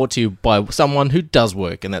we are brought to you by someone who does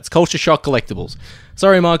work, and that's Culture Shock Collectibles.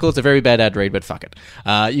 Sorry, Michael, it's a very bad ad read, but fuck it.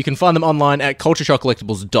 You can find them online at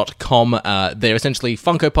cultureshockcollectibles.com. They're essentially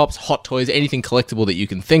Funko Pops, Hot Toys, anything collectible that you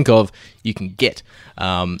can think of, you can get.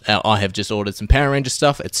 I have just ordered some Power Ranger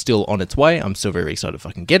stuff. It's still on its way. I'm still very excited to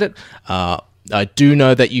fucking get it. I do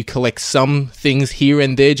know that you collect some things here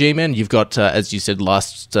and there, G-Man. You've got, as you said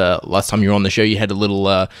last time you were on the show, you had a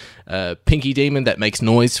little Pinky Demon that makes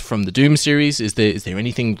noise from the Doom series. Is there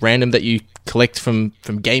anything random that you collect from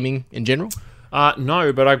gaming in general?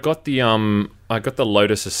 No, but I got the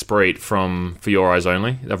Lotus Esprit from For Your Eyes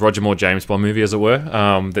Only, a Roger Moore James Bond movie, as it were.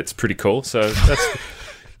 That's pretty cool. So that's...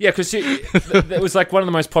 Yeah, because it was like one of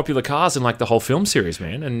the most popular cars in like the whole film series,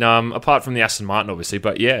 man. And apart from the Aston Martin, obviously,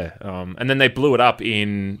 but yeah. And then they blew it up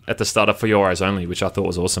at the start of For Your Eyes Only, which I thought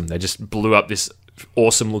was awesome. They just blew up this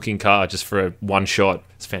awesome looking car just for one shot.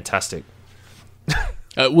 It's fantastic.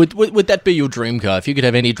 Would that be your dream car? If you could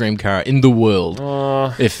have any dream car in the world,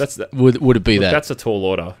 would it be that? That's a tall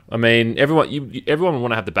order. I mean, everyone would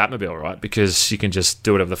want to have the Batmobile, right? Because you can just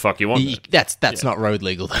do whatever the fuck you want. That's not road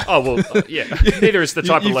legal, though. Oh well, yeah. Neither is the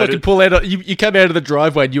type of Lotus. Fucking pull out. You come out of the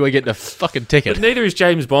driveway and you are getting a fucking ticket. But neither is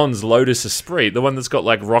James Bond's Lotus Esprit, the one that's got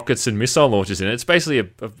like rockets and missile launchers in it. It's basically a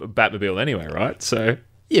Batmobile anyway, right? So.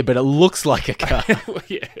 Yeah, but it looks like a car. Well,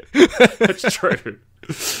 yeah, that's true.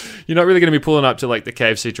 You're not really going to be pulling up to like the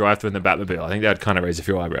KFC drive-thru in the Batmobile. I think that would kind of raise a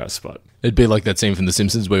few eyebrows. But it'd be like that scene from The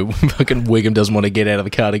Simpsons where fucking Wiggum doesn't want to get out of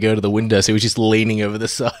the car to go to the window, so he's just leaning over the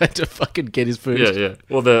side to fucking get his food. Yeah.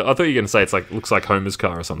 Well, I thought you were going to say it's like looks like Homer's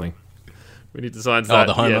car or something. We need designs that.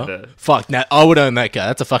 Oh, the Homer? Fuck, now I would own that car.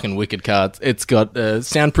 That's a fucking wicked car. It's got a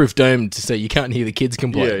soundproof dome so you can't hear the kids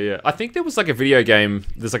complain. Yeah. I think there was like a video game,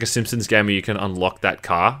 there's like a Simpsons game where you can unlock that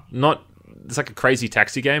car. It's like a Crazy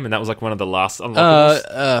Taxi game, and that was like one of the last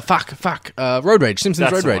unlockables. Road Rage.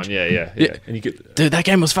 Simpsons Road Rage. Yeah. And you could, dude, that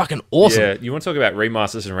game was fucking awesome. Yeah, you want to talk about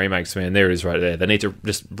remasters and remakes, man? There it is right there. They need to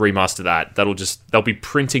just remaster that. They'll be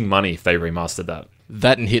printing money if they remastered that.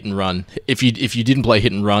 That and Hit and Run. If you didn't play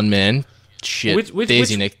Hit and Run, man, shit. There's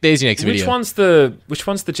your next video. Which one's the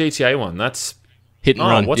GTA one? That's Hit and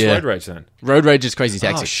Run. What's Road Rage then? Road Rage is Crazy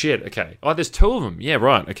Taxi. Oh shit. Okay. Oh, there's two of them. Yeah,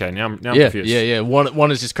 right. Okay. Now I'm confused. Yeah.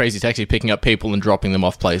 One is just Crazy Taxi, picking up people and dropping them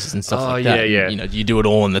off places and stuff like that. Yeah. And, you do it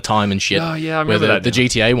all in the time and shit. Oh yeah, I remember that. The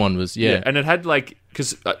GTA one was and it had like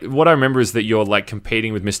because what I remember is that you're like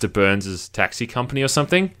competing with Mr. Burns' taxi company or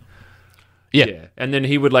something. Yeah, and then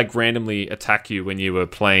he would like randomly attack you when you were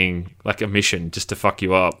playing like a mission just to fuck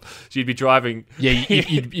you up. So you'd be driving. Yeah,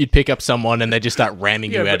 you'd pick up someone and they just start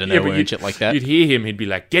ramming you out of nowhere and shit like that. You'd hear him, he'd be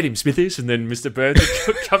like, "Get him, Smithies," and then Mr. Burns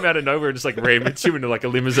would come out of nowhere and just like ram into you into like a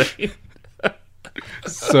limousine.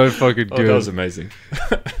 So fucking good. That was amazing.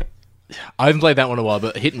 I haven't played that one in a while,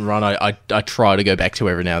 but Hit and Run I try to go back to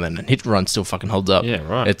every now and then, and Hit and Run still fucking holds up. Yeah,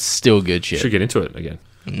 right. It's still good shit. Should get into it again.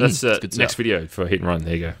 That's next video for Hit and Run.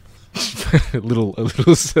 There you go. a little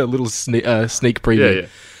sneak preview. Yeah.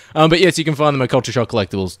 But yes, you can find them at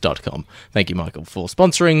cultureshockcollectibles.com. Thank you, Michael, for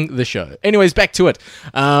sponsoring the show. Anyways, back to it.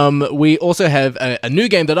 We also have a new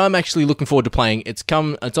game that I'm actually looking forward to playing. It's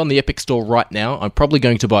on the Epic Store right now. I'm probably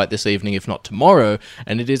going to buy it this evening, if not tomorrow.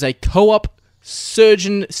 And it is a co-op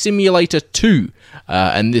Surgeon Simulator 2.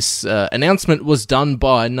 And this announcement was done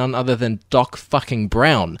by none other than Doc fucking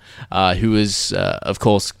Brown, who is, of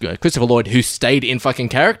course, Christopher Lloyd, who stayed in fucking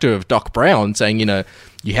character of Doc Brown, saying,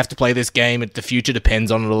 you have to play this game, the future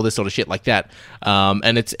depends on it, all this sort of shit like that.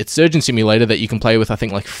 And it's Surgeon Simulator that you can play with, I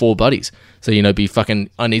think, like 4 buddies. So,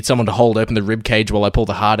 I need someone to hold open the rib cage while I pull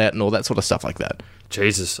the heart out and all that sort of stuff like that.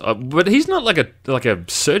 Jesus, but he's not like a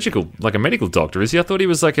surgical, like a medical doctor, is he? I thought he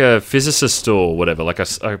was like a physicist or whatever, like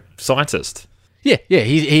a scientist. Yeah,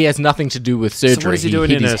 he has nothing to do with surgery. So what is he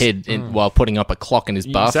hit his head while putting up a clock in his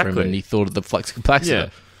bathroom, and he thought of the flux capacitor. Yeah.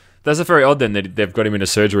 That's very odd then that they've got him in a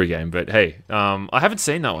surgery game, but hey, I haven't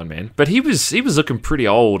seen that one, man. But he was looking pretty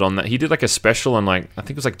old on that. He did like a special on I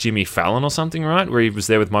think it was like Jimmy Fallon or something, right? Where he was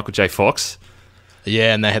there with Michael J. Fox.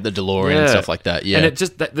 Yeah, and they had the DeLorean and stuff like that. Yeah, and it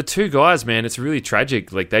just the 2 guys, man, it's really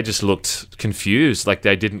tragic. Like they just looked confused, like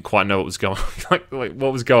they didn't quite know what was going, like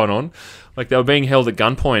what was going on. Like they were being held at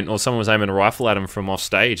gunpoint, or someone was aiming a rifle at them from off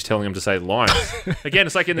stage, telling them to say lines. Again,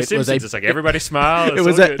 it's like in The Simpsons. It's like everybody smile.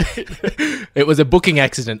 It was a booking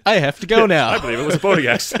accident. I have to go now. I believe it was a booking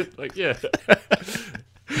accident. Like yeah.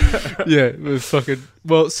 Yeah, it was fucking...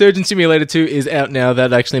 Well, Surgeon Simulator 2 is out now.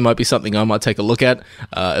 That actually might be something I might take a look at.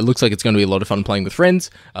 It looks like it's going to be a lot of fun playing with friends.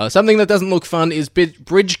 Something that doesn't look fun is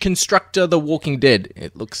Bridge Constructor The Walking Dead.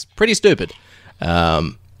 It looks pretty stupid.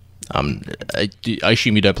 I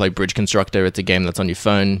assume you don't play Bridge Constructor. It's a game that's on your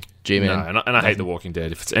phone, G-Man. No, and I hate The Walking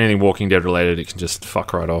Dead. If it's anything Walking Dead related, it can just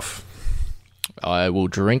fuck right off. I will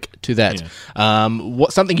drink to that. Yeah.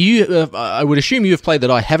 Something I would assume you have played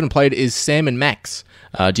that I haven't played is Sam and Max.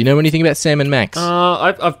 Do you know anything about Sam and Max?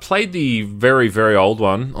 I've played the very, very old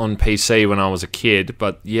one on PC when I was a kid,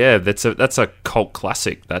 but yeah, that's a cult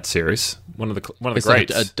classic, that series. One of the greats.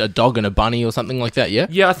 Like a dog and a bunny or something like that, yeah?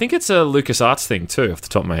 Yeah, I think it's a LucasArts thing too, off the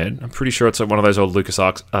top of my head. I'm pretty sure it's one of those old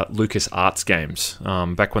LucasArts games,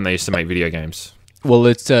 back when they used to make video games. Well,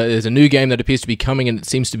 there's a new game that appears to be coming, and it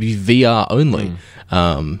seems to be VR only.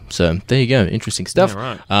 So there you go, interesting stuff.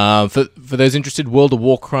 Yeah, right. For those interested, World of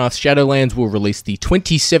Warcraft Shadowlands will release the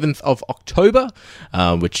 27th of October,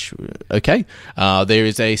 which, okay. There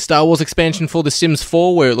is a Star Wars expansion for The Sims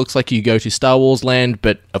 4, where it looks like you go to Star Wars Land,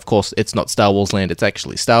 but of course it's not Star Wars Land, it's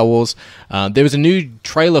actually Star Wars. There was a new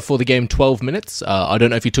trailer for the game 12 Minutes. I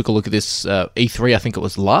don't know if you took a look at this E3, I think it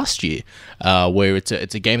was last year, where it's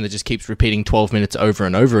a game that just keeps repeating 12 minutes over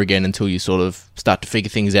and over again until you sort of start to figure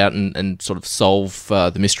things out and sort of solve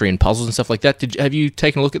the mystery and puzzles and stuff like that. Have you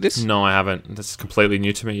taken a look at this? No, I haven't. That's completely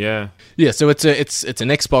new to me. Yeah. So it's an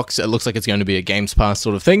Xbox. It looks like it's going to be a Games Pass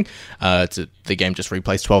sort of thing. The game just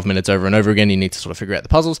replays 12 minutes over and over again. You need to sort of figure out the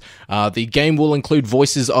puzzles. The game will include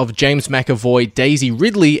voices of James McAvoy, Daisy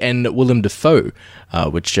Ridley, and Willem Dafoe,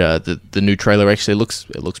 which the new trailer actually looks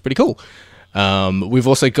pretty cool. We've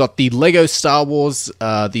also got the Lego Star Wars,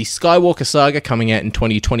 the Skywalker Saga coming out in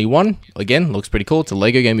 2021. Again, looks pretty cool. It's a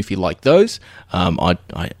Lego game if you like those.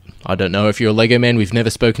 I don't know if you're a Lego man. We've never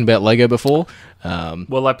spoken about Lego before.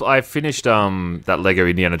 Well, I finished that Lego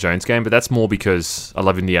Indiana Jones game, but that's more because I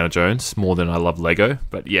love Indiana Jones more than I love Lego.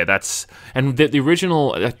 But yeah, and the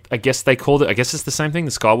original, I guess they called it, I guess it's the same thing,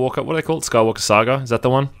 the Skywalker, what do they call it? Skywalker Saga? Is that the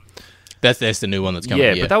one? That's the new one that's coming.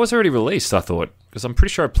 Yeah, but that was already released, I thought, because I'm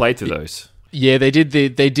pretty sure I played through those. Yeah, they did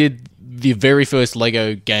the very first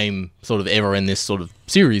Lego game sort of ever in this sort of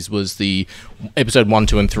series was the episode 1,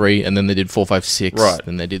 2, and 3, and then they did 4, 5, 6. Right.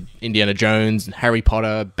 And they did Indiana Jones, Harry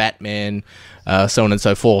Potter, Batman, so on and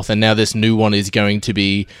so forth. And now this new one is going to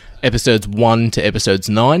be episodes 1 to episodes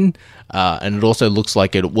 9, and it also looks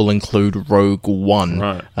like it will include Rogue One.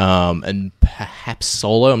 Right. And perhaps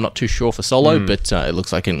Solo. I'm not too sure for Solo, but it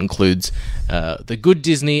looks like it includes the good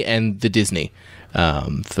Disney and the Disney.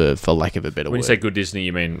 For lack of a better word. When you say good Disney,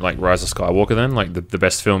 you mean like Rise of Skywalker then? Like the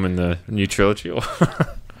best film in the new trilogy? Or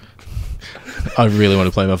I really want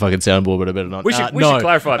to play my fucking soundboard, but I better not. We should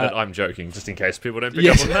clarify that I'm joking, just in case people don't pick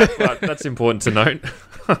up on that, but that's important to note.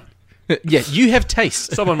 Yeah, you have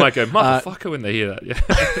taste. Someone might go, motherfucker, when they hear that. Yeah.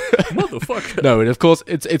 Motherfucker. No, and of course,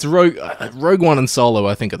 it's Rogue One and Solo,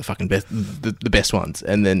 I think, are the fucking best, the best ones,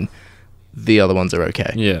 and then the other ones are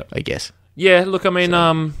okay. Yeah. I guess. Yeah, look, I mean,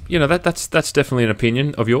 that's definitely an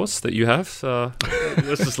opinion of yours that you have. So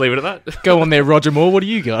let's just leave it at that. Go on there, Roger Moore. What do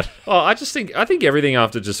you got? Oh, I think everything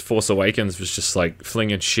after just Force Awakens was just like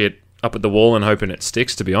flinging shit up at the wall and hoping it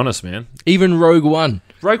sticks. To be honest, man. Even Rogue One.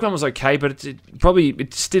 Rogue One was okay, but it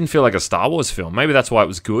just didn't feel like a Star Wars film. Maybe that's why it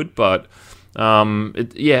was good, but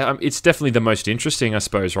It's definitely the most interesting, I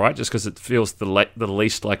suppose, right? Just because it feels the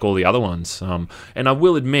least like all the other ones. And I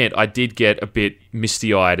will admit, I did get a bit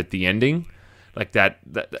misty-eyed at the ending. Like that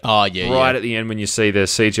at the end when you see the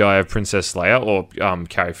CGI of Princess Leia, or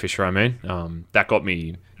Carrie Fisher, I mean. That got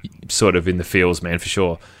me sort of in the feels, man, for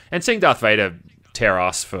sure. And seeing Darth Vader tear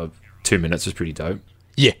ass for 2 minutes was pretty dope.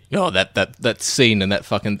 Yeah. Oh, that scene and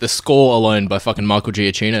the score alone by fucking Michael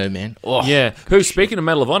Giacchino, man. Oh. Yeah. Who, speaking of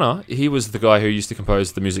Medal of Honor, he was the guy who used to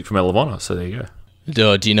compose the music for Medal of Honor, so there you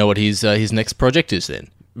go. Do you know what his next project is then?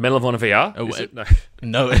 Medal of Honor VR?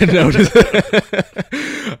 No.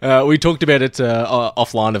 We talked about it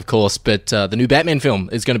offline, of course, but the new Batman film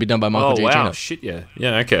is going to be done by Michael Giacchino. Oh, wow. Shit, yeah.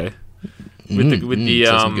 Yeah, okay. With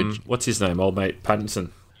the what's his name? Old mate Pattinson.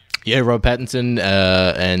 Yeah, Rob Pattinson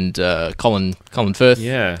and Colin Firth.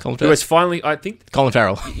 Yeah. Colin Who has finally, I think... Colin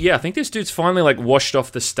Farrell. Yeah, I think this dude's finally, like, washed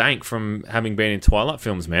off the stank from having been in Twilight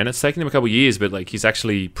films, man. It's taken him a couple of years, but, like, he's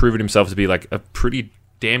actually proven himself to be, like, a pretty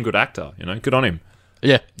damn good actor, you know? Good on him.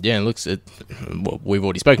 Yeah, we've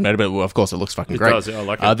already spoken about it, but of course it looks fucking great. It does, yeah, I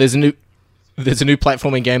like it. There's a new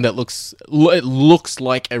platforming game that looks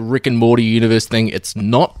like a Rick and Morty universe thing. It's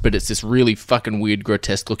not, but it's this really fucking weird,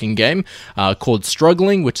 grotesque-looking game called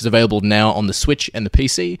Struggling, which is available now on the Switch and the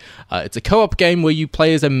PC. It's a co-op game where you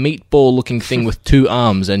play as a meatball-looking thing with two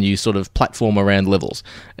arms, and you sort of platform around levels.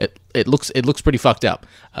 It looks pretty fucked up.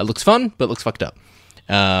 It looks fun, but it looks fucked up.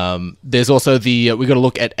 There's also we got to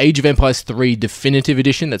look at Age of Empires 3 Definitive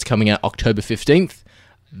Edition that's coming out October 15th.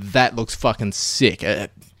 That looks fucking sick.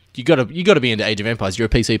 You got to be into Age of Empires. You're a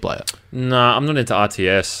PC player. Nah, I'm not into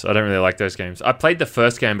RTS. I don't really like those games. I played the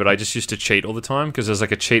first game, but I just used to cheat all the time because there's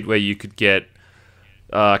like a cheat where you could get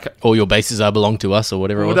all your bases belong to us or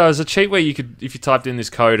whatever. Well, there was a cheat where you could, if you typed in this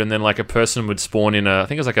code, and then like a person would spawn in I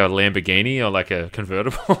think it was like a Lamborghini or like a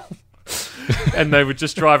convertible. And they would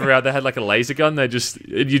just drive around. They had like a laser gun.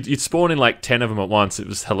 You'd spawn in like 10 of them at once. It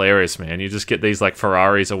was hilarious, man. You just get these like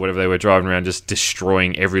Ferraris or whatever they were driving around, just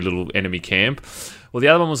destroying every little enemy camp. Well, the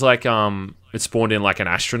other one was like it spawned in like an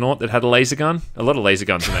astronaut that had a laser gun. A lot of laser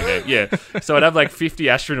guns in that game. Yeah. So I'd have like 50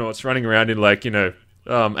 astronauts running around in like, you know,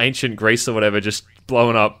 ancient Greece or whatever, just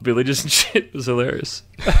blowing up villages and shit. It was hilarious.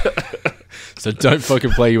 So don't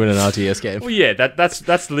fucking play you in an RTS game. Well, yeah,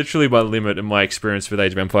 that's literally my limit, and my experience with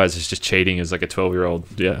Age of Empires is just cheating as like a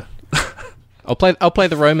 12-year-old. Yeah. I'll play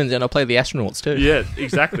the Romans and I'll play the astronauts too. Yeah,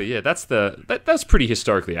 exactly. Yeah, that's pretty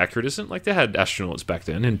historically accurate, isn't it? Like they had astronauts back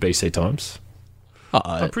then in BC times.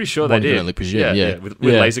 I'm pretty sure they did. Only presume, yeah. With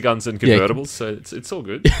laser guns and convertibles, so it's all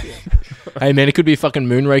good. Yeah. Hey man, it could be a fucking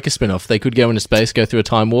Moonraker spin-off. They could go into space, go through a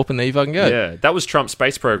time warp, and there you fucking go. Yeah, that was Trump's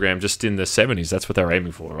space program just in the 70s. That's what they were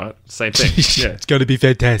aiming for, right? Same thing. Yeah. It's going to be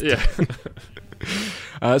fantastic.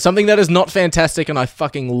 Yeah. Something that is not fantastic and I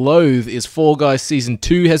fucking loathe is Fall Guys Season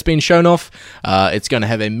 2 has been shown off. It's going to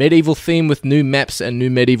have a medieval theme with new maps and new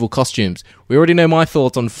medieval costumes. We already know my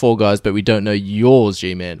thoughts on Fall Guys, but we don't know yours,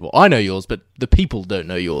 G-Man. Well, I know yours, but the people don't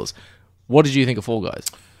know yours. What did you think of Fall Guys?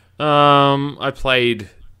 I played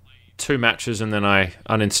 2 matches and then I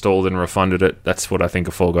uninstalled and refunded it. That's what I think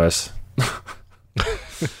of Fall Guys.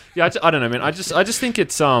 Yeah, I don't know, man. I just think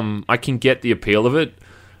it's I can get the appeal of it.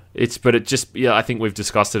 I think we've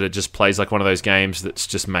discussed it. It just plays like one of those games that's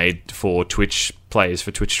just made for Twitch players,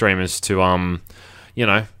 for Twitch streamers to, you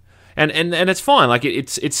know, and it's fine. Like it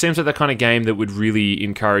seems like the kind of game that would really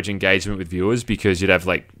encourage engagement with viewers because you'd have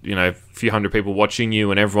like, you know, a few hundred people watching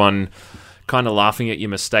you and everyone kind of laughing at your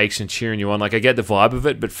mistakes and cheering you on. Like I get the vibe of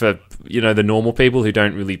it, but for, you know, the normal people who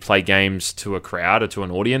don't really play games to a crowd or to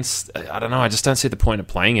an audience, I don't know. I just don't see the point of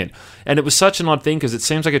playing it. And it was such an odd thing because it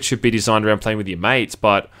seems like it should be designed around playing with your mates,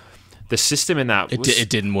 but the system in that it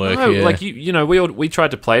didn't work. No, yeah. Like you know, we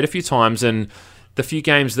tried to play it a few times, and the few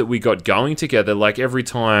games that we got going together, like every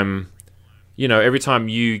time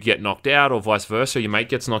you get knocked out or vice versa, your mate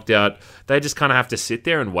gets knocked out, they just kind of have to sit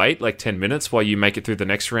there and wait like 10 minutes while you make it through the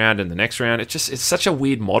next round and the next round. It's such a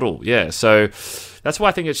weird model. Yeah. So that's why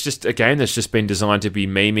I think it's just a game that's just been designed to be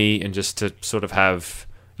memey and just to sort of have,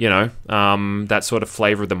 you know, that sort of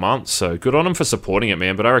flavor of the month. So good on them for supporting it,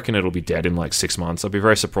 man. But I reckon it'll be dead in like 6 months. I'll be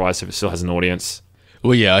very surprised if it still has an audience.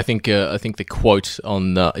 Well, yeah, I think the quote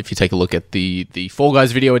on if you take a look at the Fall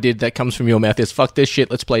Guys video I did, that comes from your mouth is "fuck this shit,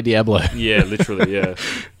 let's play Diablo." Yeah, literally, yeah.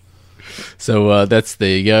 So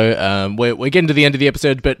there you go. We're getting to the end of the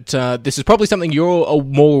episode, but this is probably something you're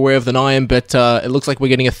more aware of than I am. But it looks like we're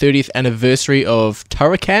getting a 30th anniversary of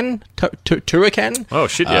Turrican. Turrican. Oh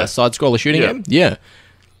shit, yeah. Side-scroller shooting game. Yeah.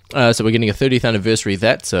 So we're getting a 30th anniversary of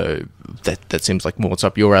that, so that seems like more what's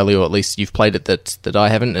up your alley, or at least you've played it that I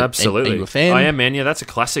haven't. Absolutely. Are you a fan? I am, man. Yeah, that's a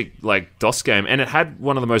classic like DOS game, and it had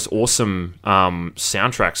one of the most awesome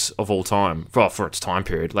soundtracks of all time for its time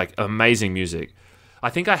period. Like, amazing music. I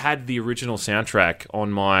think I had the original soundtrack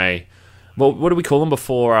on my... Well, what do we call them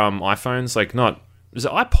before iPhones? Like, not... Was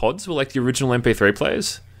it iPods? Were like the original MP3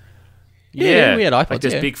 players? Yeah, we had iPods. Like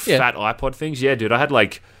those big fat iPod things. Yeah, dude. I had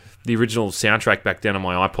like the original soundtrack back then on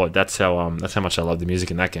my iPod. That's how much I love the music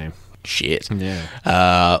in that game. Shit.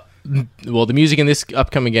 Yeah. Well, the music in this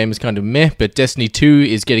upcoming game is kind of meh, but Destiny 2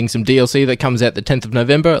 is getting some DLC that comes out the 10th of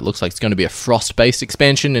November. It looks like it's going to be a Frost-based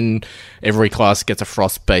expansion, and every class gets a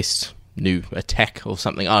Frost-based new attack or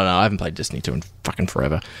something. I don't know. I haven't played Destiny 2 in fucking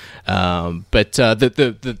forever. But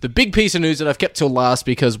the big piece of news that I've kept till last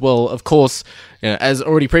because, well, of course, as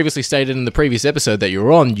already previously stated in the previous episode that you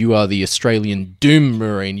were on, you are the Australian Doom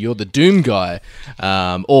Marine. You're the Doom guy,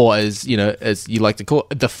 or as you like to call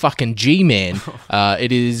it, the fucking G-Man.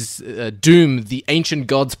 It is Doom: The Ancient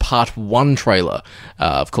Gods Part 1 trailer.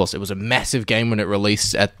 Of course, it was a massive game when it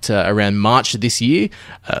released at around March this year.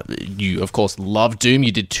 You, of course, love Doom.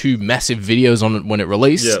 You did 2 massive videos on it when it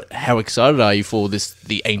released. Yep. How excited are you for this,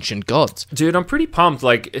 The Ancient Gods? Dude, I'm pretty pumped.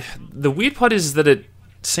 Like, the weird part is that it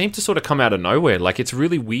seemed to sort of come out of nowhere. Like, it's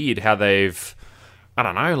really weird how they've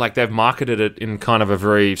marketed it in kind of a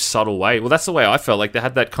very subtle way. Well, that's the way I felt. Like, they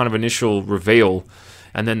had that kind of initial reveal,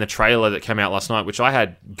 and then the trailer that came out last night, which I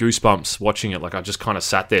had goosebumps watching it. Like, I just kind of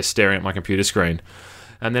sat there staring at my computer screen.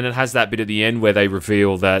 And then it has that bit at the end where they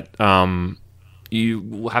reveal that you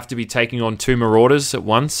will have to be taking on 2 Marauders at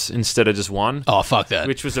once instead of just one. Oh, fuck that.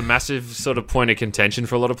 Which was a massive sort of point of contention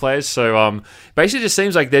for a lot of players. So, basically it just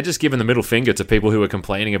seems like they're just giving the middle finger to people who are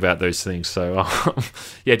complaining about those things. So,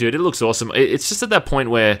 yeah, dude, it looks awesome. It's just at that point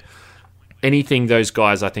where anything those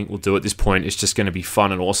guys, I think, will do at this point is just going to be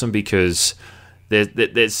fun and awesome because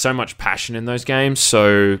there's so much passion in those games.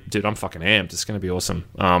 So, dude, I'm fucking amped. It's going to be awesome.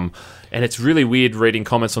 And it's really weird reading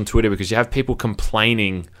comments on Twitter because you have people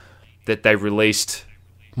complaining that they released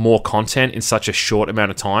more content in such a short amount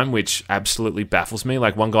of time, which absolutely baffles me.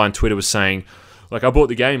 Like, one guy on Twitter was saying, like, I bought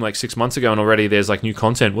the game like 6 months ago and already there's like new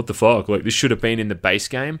content. What the fuck? Like, this should have been in the base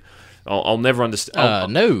game. I'll never understand.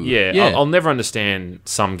 I'll never understand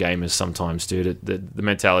some gamers sometimes, dude. The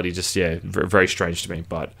mentality just, very strange to me,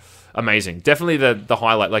 but amazing. Definitely the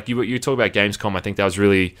highlight. Like, you talk about Gamescom, I think that was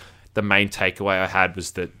really the main takeaway I had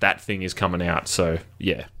was that thing is coming out. So,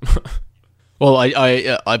 yeah. Well,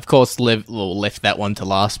 I of course left that one to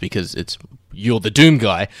last because you're the Doom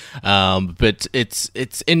guy, but it's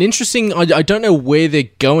an interesting. I don't know where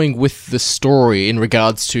they're going with the story in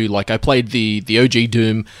regards to, like, I played the OG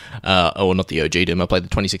Doom, or not the OG Doom. I played the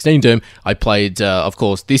 2016 Doom. I played, of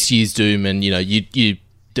course, this year's Doom, and you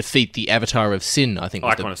defeat the Avatar of Sin. I think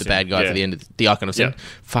was the bad guy for the end of the Icon of Sin. Yeah.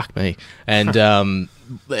 Fuck me, and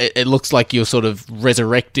it looks like you're sort of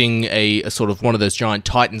resurrecting a sort of one of those giant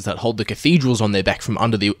titans that hold the cathedrals on their back from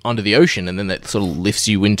under the ocean, and then that sort of lifts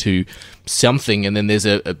you into something, and then there's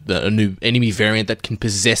a new enemy variant that can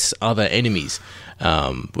possess other enemies,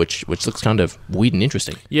 which looks kind of weird and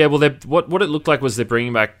interesting. Yeah, well, what it looked like was they're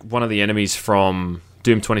bringing back one of the enemies from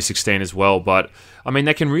Doom 2016 as well, but I mean,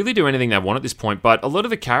 they can really do anything they want at this point, but a lot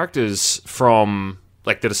of the characters from,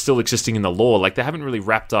 like, that are still existing in the lore, like, they haven't really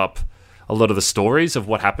wrapped up a lot of the stories of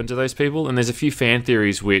what happened to those people, and there's a few fan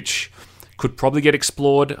theories which could probably get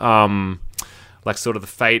explored, like sort of the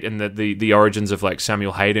fate and the origins of, like,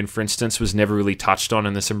 Samuel Hayden, for instance, was never really touched on,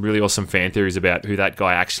 and there's some really awesome fan theories about who that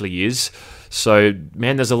guy actually is. So,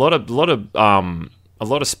 man, there's a lot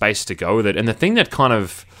of space to go with it, and the thing that kind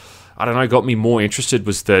of, I don't know, got me more interested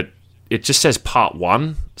was that it just says part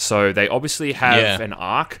 1, so they obviously have an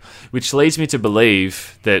arc, which leads me to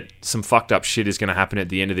believe that some fucked up shit is going to happen at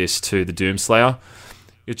the end of this to the Doomslayer.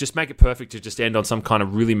 It'd just make it perfect to just end on some kind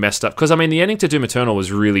of really messed up... Because, I mean, the ending to Doom Eternal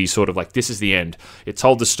was really sort of like, this is the end. It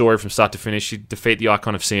told the story from start to finish. You defeat the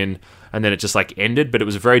Icon of Sin, and then it just, like, ended, but it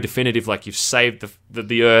was very definitive, like, you've saved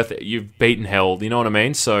the Earth, you've beaten Hell, you know what I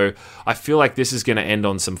mean? So I feel like this is going to end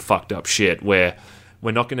on some fucked up shit, where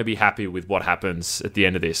we're not going to be happy with what happens at the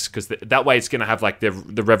end of this, because that way it's going to have, like, the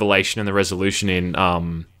revelation and the resolution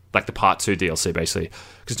in like the part 2 DLC, basically.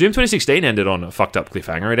 Because Doom 2016 ended on a fucked up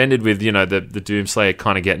cliffhanger. It ended with, the Doomslayer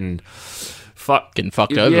kind of getting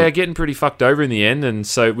fucked over. Yeah, getting pretty fucked over in the end, and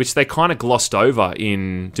so, which they kind of glossed over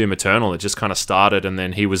in Doom Eternal. It just kind of started, and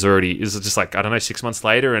then it was just like, I don't know, 6 months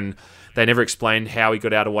later, and they never explained how he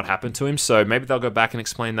got out or what happened to him. So maybe they'll go back and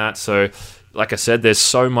explain that. So, like I said, there's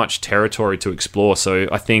so much territory to explore. So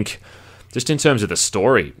I think just in terms of the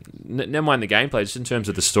story, never mind the gameplay, just in terms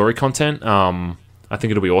of the story content, I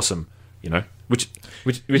think it'll be awesome. which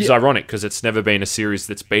is ironic because it's never been a series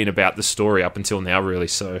that's been about the story up until now, really.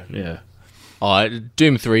 So yeah.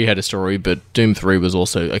 Doom 3 had a story, but Doom 3 was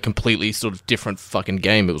also a completely sort of different fucking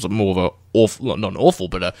game. It was more of a awful, not awful,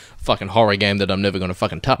 but a fucking horror game that I'm never going to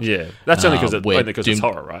fucking touch. Yeah, that's only because it's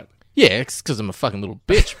horror, right? Yeah, it's because I'm a fucking little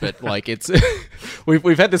bitch, but like it's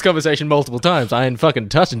we've had this conversation multiple times. I ain't fucking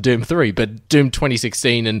touching Doom 3, but Doom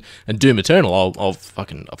 2016 and Doom Eternal, I'll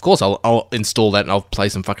fucking, of course I'll install that and I'll play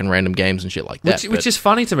some fucking random games and shit like that. Which is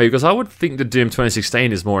funny to me because I would think that Doom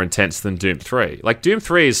 2016 is more intense than Doom 3. Like Doom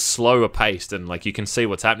 3 is slower paced and like you can see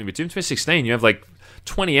what's happening, but Doom 2016 you have like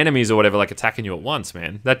 20 enemies or whatever like attacking you at once,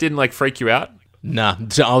 man. That didn't like freak you out? Nah,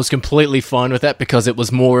 I was completely fine with that because it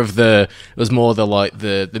was more the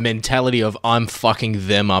mentality of I'm fucking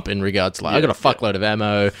them up in regards to like I got a fuckload of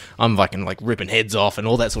ammo, I'm fucking like ripping heads off and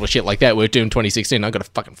all that sort of shit like that. We're doing 2016, I got a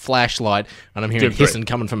fucking flashlight and I'm hearing hissing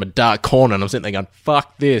coming from a dark corner and I'm sitting there going,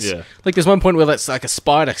 fuck this. Yeah. Like there's one point where that's like a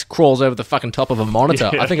spider crawls over the fucking top of a monitor.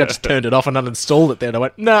 I think I just turned it off and uninstalled it there and I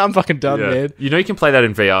went, nah, I'm fucking done, man. You know you can play that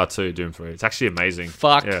in VR too, Doom 3. It's actually amazing.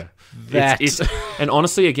 Fuck. Yeah. That. And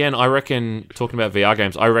honestly, again, I reckon, talking about VR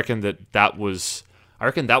games, I reckon that was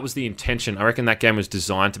the intention. I reckon that game was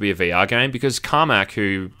designed to be a VR game because Carmack,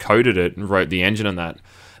 who coded it and wrote the engine on that,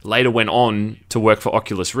 later went on to work for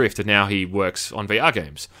Oculus Rift, and now he works on VR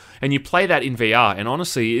games. And you play that in VR, and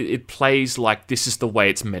honestly, it plays like this is the way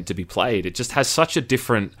it's meant to be played. It just has such a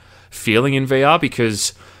different feeling in VR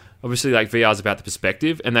because obviously, like, VR is about the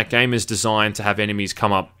perspective, and that game is designed to have enemies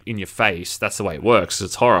come up in your face. That's the way it works.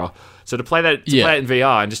 It's horror. So to play that in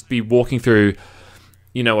VR and just be walking through,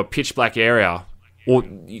 a pitch black area, or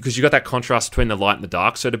because you got that contrast between the light and the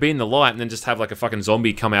dark. So to be in the light and then just have like a fucking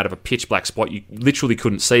zombie come out of a pitch black spot, you literally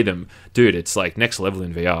couldn't see them, dude. It's like next level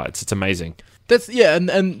in VR. It's amazing.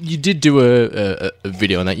 And you did do a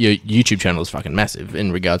video on that. Your YouTube channel is fucking massive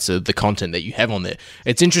in regards to the content that you have on there.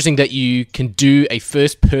 It's interesting that you can do a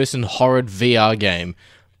first-person horror VR game,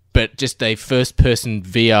 but just a first-person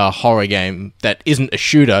VR horror game that isn't a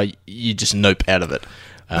shooter, you just nope out of it.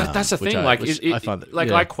 But that's the thing.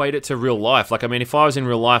 I equate it to real life. Like, I mean, if I was in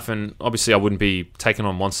real life, and obviously I wouldn't be taking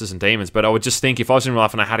on monsters and demons, but I would just think if I was in real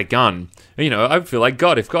life and I had a gun, I would feel like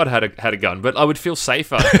God if God had a gun, but I would feel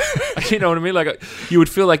safer. You know what I mean? Like, you would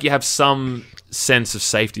feel like you have some sense of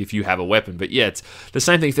safety if you have a weapon. But yeah, it's the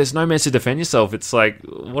same thing. If there's no means to defend yourself, it's like,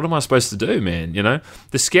 what am I supposed to do, man?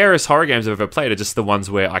 The scariest horror games I've ever played are just the ones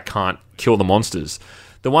where I can't kill the monsters.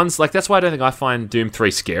 The ones, like, that's why I don't think I find Doom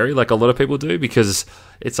 3 scary, like a lot of people do, because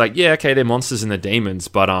it's like, yeah, okay, they're monsters and they're demons,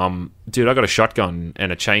 but, dude, I got a shotgun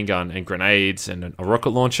and a chain gun and grenades and a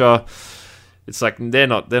rocket launcher. It's like, they're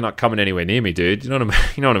not coming anywhere near me, dude. You know what I mean?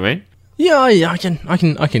 You know what I mean? Yeah, I can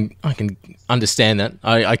understand that.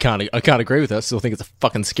 I can't agree with that. I still think it's a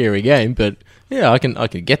fucking scary game, but yeah, I can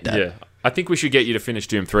get that. Yeah, I think we should get you to finish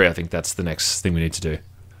Doom 3. I think that's the next thing we need to do.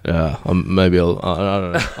 Maybe I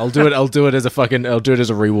don't know. I'll do it as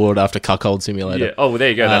a reward after Cuckold Simulator. Yeah. Oh, well, there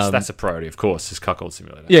you go. That's a priority, of course. Is Cuckold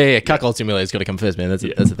Simulator. Yeah. Cuckold Simulator's got to come first, man. That's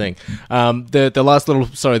the thing. The last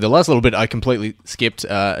little bit I completely skipped.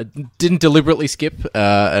 Didn't deliberately skip.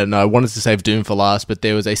 And I wanted to save Doom for last, but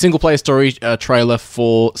there was a single player story trailer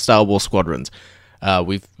for Star Wars Squadrons.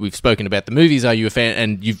 We've spoken about the movies. Are you a fan?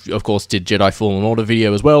 And you, of course, did Jedi Fallen Order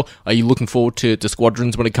video as well. Are you looking forward to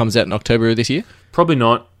Squadrons when it comes out in October of this year? Probably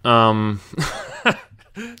not. Fuck,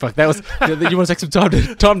 that was. You want to take some time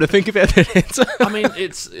to think about that answer? I mean,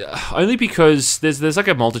 it's only because there's like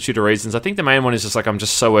a multitude of reasons. I think the main one is just like I'm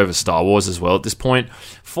just so over Star Wars as well at this point.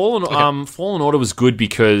 Fallen Order was good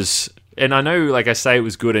because. And I know, like I say, it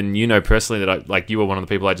was good, and personally that you were one of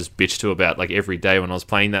the people I just bitched to about like every day when I was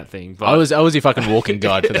playing that thing. But I was your fucking walking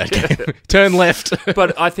guide for that game. Turn left.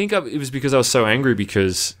 But I think it was because I was so angry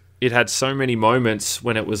because it had so many moments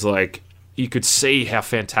when it was like you could see how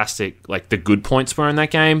fantastic like the good points were in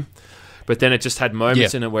that game, but then it just had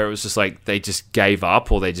moments in it where it was just like they just gave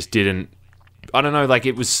up or they just didn't. I don't know. Like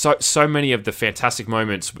it was so many of the fantastic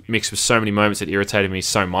moments mixed with so many moments that irritated me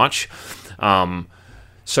so much.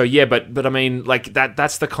 So yeah, but I mean, like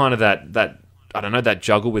that's the kind of that I don't know, that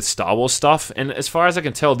juggle with Star Wars stuff. And as far as I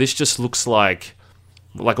can tell, this just looks like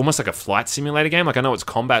almost like a flight simulator game. Like I know it's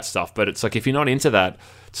combat stuff, but it's like if you're not into that,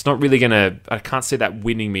 it's not really I can't see that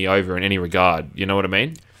winning me over in any regard. You know what I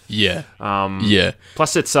mean? Yeah. Yeah.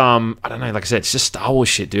 Plus it's I don't know, like I said, it's just Star Wars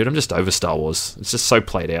shit, dude. I'm just over Star Wars. It's just so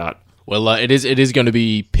played out. Well, it is going to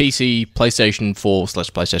be PC, PlayStation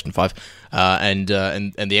 4/PlayStation 5, and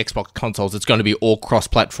the Xbox consoles. It's going to be all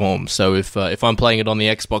cross-platform. So if I'm playing it on the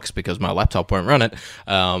Xbox because my laptop won't run it,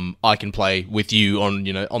 I can play with you on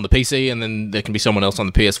the PC, and then there can be someone else on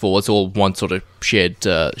the PS4. It's all one sort of shared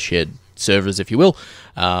servers, if you will.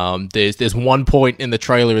 There's one point in the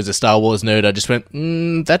trailer as a Star Wars nerd, I just went,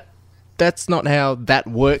 that's not how that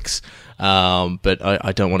works. But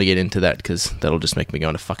I don't want to get into that because that'll just make me go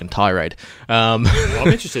on a fucking tirade. I'm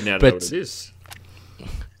interested now to know what it is.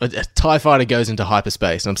 A TIE fighter goes into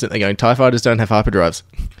hyperspace, and I'm sitting there going, TIE fighters don't have hyperdrives.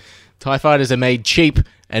 TIE fighters are made cheap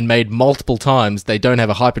and made multiple times. They don't have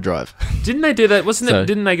a hyperdrive. Didn't they do that?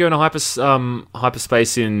 Didn't they go into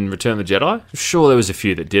hyperspace in Return of the Jedi? I'm sure there was a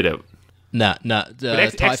few that did it. Nah.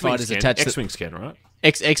 TIE fighters attached. X-Wings can, right?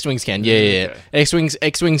 X-Wings can, yeah. Okay.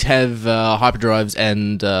 X-Wings have hyperdrives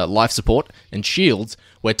and life support and shields,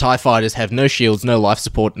 where TIE fighters have no shields, no life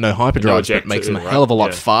support, no hyperdrives, but it makes them a hell of a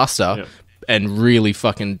lot faster and really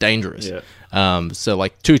fucking dangerous. Yeah. So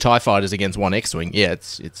like 2 TIE fighters against 1 X-Wing,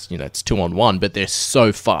 it's 2-on-1, but they're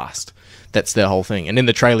so fast. That's their whole thing. And in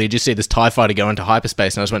the trailer, you just see this TIE fighter go into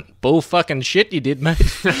hyperspace, and I just went, bull fucking shit you did, mate.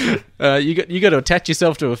 You got to attach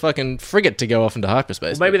yourself to a fucking frigate to go off into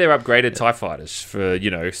hyperspace. Well, maybe they're upgraded TIE fighters for,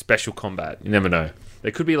 special combat. You never know.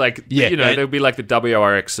 They could be like, they'll be like the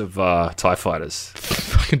WRX of TIE fighters.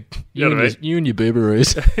 Fucking, you and your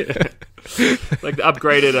boobaroos. Like the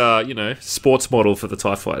upgraded, sports model for the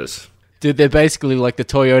TIE fighters. Dude, they're basically like the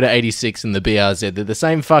Toyota 86 and the BRZ. They're the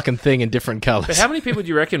same fucking thing in different colours. But how many people do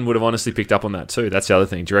you reckon would have honestly picked up on that too? That's the other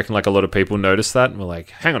thing. Do you reckon like a lot of people noticed that and were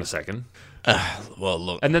like, hang on a second? Well,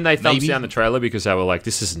 look. And then they thumbs down the trailer because they were like,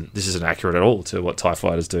 this isn't accurate at all to what TIE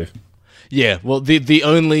fighters do. Yeah, well, the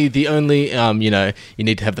only you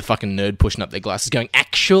need to have the fucking nerd pushing up their glasses going,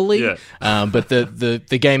 actually. Yeah. But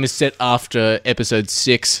the game is set after Episode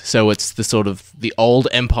 6, so it's the sort of the old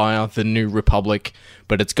Empire, the New Republic.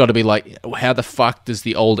 But it's got to be like, how the fuck does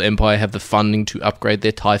the old Empire have the funding to upgrade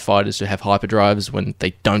their TIE fighters to have hyperdrives when they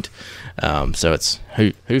don't? So it's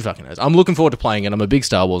who fucking knows. I'm looking forward to playing it. I'm a big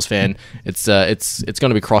Star Wars fan. It's going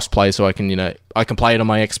to be cross-play, so I can play it on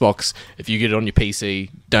my Xbox. If you get it on your PC,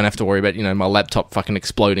 don't have to worry about my laptop fucking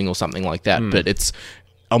exploding or something like that. But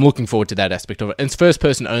I'm looking forward to that aspect of it. And it's first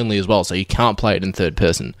person only as well, so you can't play it in third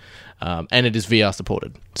person. And it is VR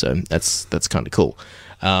supported, so that's kind of cool.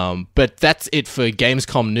 But that's it for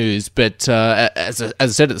Gamescom news. But as I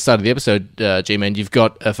said at the start of the episode, G-Man, you've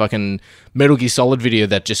got a fucking Metal Gear Solid video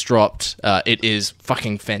that just dropped. It is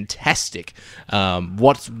fucking fantastic.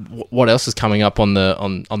 What else is coming up on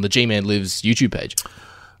the G-Man Lives YouTube page?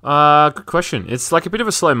 Good question. It's like a bit of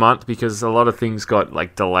a slow month because a lot of things got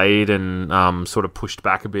like delayed and sort of pushed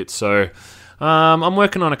back a bit. So I'm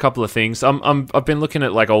working on a couple of things. I've been looking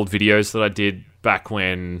at like old videos that I did back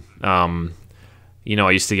when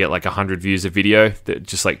I used to get like 100 views a video,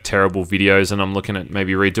 just like terrible videos, and I'm looking at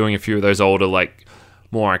maybe redoing a few of those older, like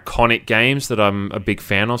more iconic games that I'm a big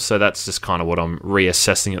fan of. So that's just kind of what I'm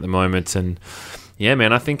reassessing at the moment. And yeah,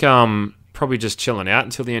 man, I think probably just chilling out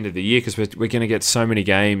until the end of the year because we're going to get so many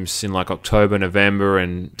games in like October, November,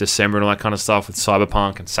 and December and all that kind of stuff with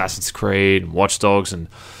Cyberpunk and Assassin's Creed and Watch Dogs, and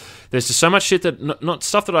there's just so much shit that not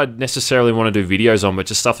stuff that I necessarily want to do videos on, but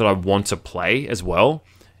just stuff that I want to play as well.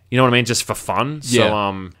 You know what I mean? Just for fun. Yeah.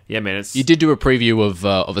 So, yeah, man. You did do a preview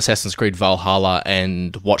of Assassin's Creed Valhalla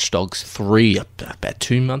and Watch Dogs 3 about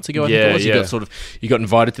 2 months ago, I think it was. You got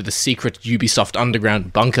invited to the secret Ubisoft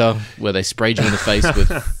underground bunker where they sprayed you in the face with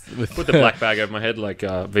put the black bag over my head like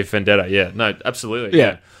V Vendetta. Yeah, no, absolutely.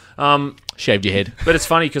 Yeah. Shaved your head. But it's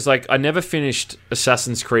funny because like I never finished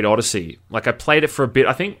Assassin's Creed Odyssey. Like I played it for a bit.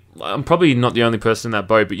 I think I'm probably not the only person in that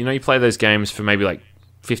boat, but you play those games for maybe like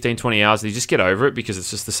 15, 20 hours, and you just get over it because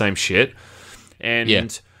it's just the same shit.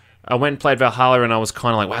 And I went and played Valhalla, and I was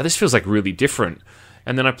kind of like, wow, this feels like really different.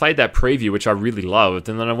 And then I played that preview, which I really loved,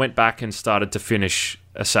 and then I went back and started to finish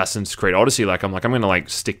Assassin's Creed Odyssey. I'm going to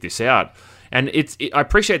like stick this out. And I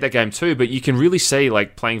appreciate that game too, but you can really see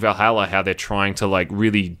like playing Valhalla how they're trying to like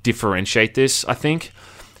really differentiate this, I think,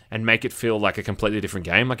 and make it feel like a completely different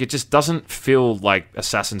game. Like it just doesn't feel like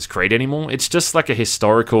Assassin's Creed anymore. It's just like a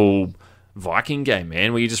historical Viking game,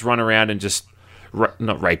 man, where you just run around and just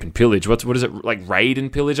not rape and pillage. What is it, like raid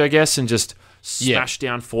and pillage, I guess, and just smash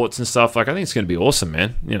down forts and stuff. Like I think it's going to be awesome,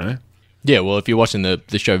 man. Yeah, well, if you're watching the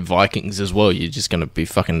show Vikings as well, you're just going to be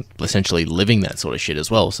fucking essentially living that sort of shit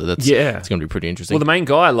as well. So it's going to be pretty interesting. Well, the main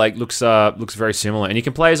guy like looks very similar, and you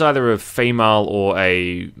can play as either a female or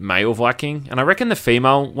a male Viking. And I reckon the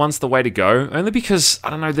female one's the way to go, only because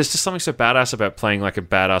I don't know. There's just something so badass about playing like a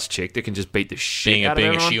badass chick that can just beat the shit out of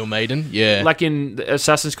everyone. Being a shield maiden, yeah. Like in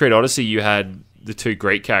Assassin's Creed Odyssey, you had the two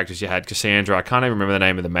Greek characters. You had Cassandra. I can't even remember the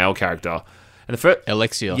name of the male character. And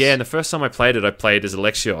Alexios. Yeah, and the first time I played it as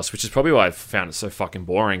Alexios, which is probably why I found it so fucking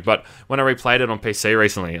boring. But when I replayed it on PC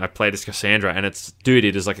recently, I played as Cassandra, and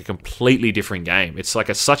it is like a completely different game. It's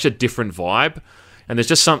like such a different vibe, And there's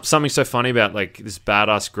just something so funny about like this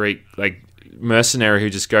badass Greek like mercenary who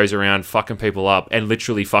just goes around fucking people up and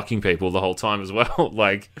literally fucking people the whole time as well.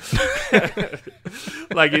 Like,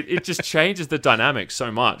 like it just changes the dynamic so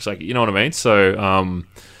much. Like, you know what I mean? So,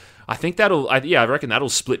 I think I reckon that'll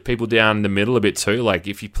split people down the middle a bit too. Like,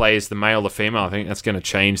 if you play as the male or female, I think that's going to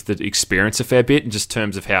change the experience a fair bit in just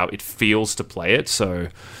terms of how it feels to play it. So,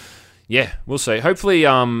 yeah, we'll see. Hopefully,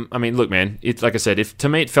 I mean, look, man, it's like I said, to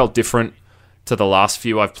me it felt different to the last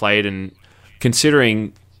few I've played, and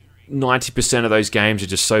considering 90% of those games are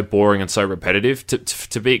just so boring and so repetitive,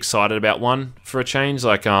 to be excited about one for a change,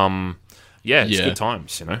 like, it's good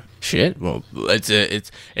times, you know. Shit. Well,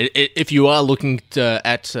 if you are looking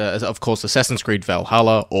at, of course, Assassin's Creed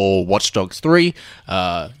Valhalla or Watch Dogs 3,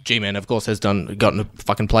 G-Man, of course, has gotten to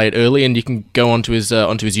fucking play it early, and you can go onto his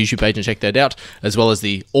YouTube page and check that out, as well as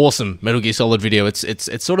the awesome Metal Gear Solid video.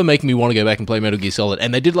 It's sort of making me want to go back and play Metal Gear Solid,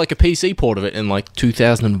 and they did like a PC port of it in like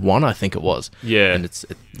 2001, I think it was. Yeah, and it's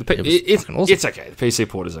fucking awesome. It's okay. The PC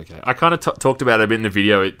port is okay. I kind of talked about it a bit in the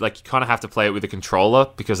video. Like, you kind of have to play it with a controller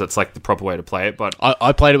because it's like the proper way to play it. But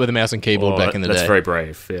I played it with a mouse and keyboard back in the day. That's very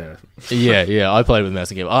brave. Yeah. yeah. I played with a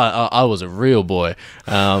mouse and keyboard. I was a real boy.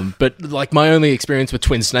 But like my only experience with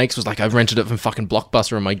Twin Snakes was like I rented it from fucking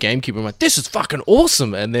Blockbuster on my GameCube. I'm like, this is fucking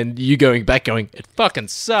awesome. And then you going back, it fucking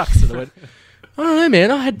sucks. And I went, I don't know,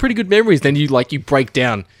 man. I had pretty good memories. Then you break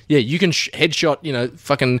down. Yeah, you can headshot,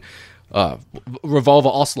 fucking Revolver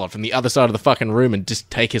Ocelot from the other side of the fucking room and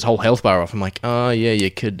just take his whole health bar off. I'm like, oh yeah,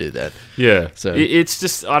 you could do that. Yeah. So it's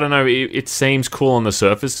just, I don't know, it seems cool on the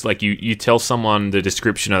surface. Like you tell someone the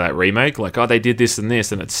description of that remake, like, oh, they did this and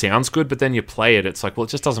this, and it sounds good, but then you play it, it's like, well, it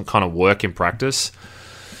just doesn't kind of work in practice.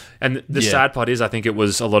 And the sad part is, I think it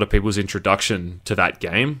was a lot of people's introduction to that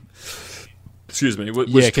game. Excuse me.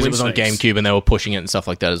 Yeah, because it was on GameCube and they were pushing it and stuff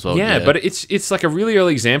like that as well. Yeah, but it's like a really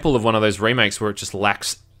early example of one of those remakes where it just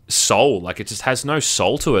lacks soul. Like, it just has no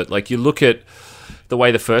soul to it. Like, you look at the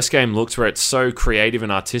way the first game looked, where it's so creative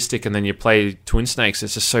and artistic, and then you play Twin Snakes,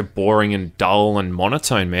 it's just so boring and dull and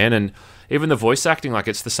monotone, man. And even the voice acting, like,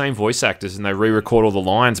 it's the same voice actors and they re-record all the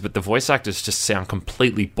lines, but the voice actors just sound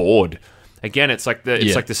completely bored. Again, it's like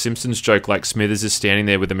the Simpsons joke, like Smithers is standing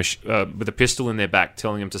there with a pistol in their back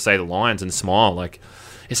telling him to say the lines and smile. Like,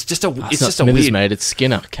 it's just a weird... mate. It's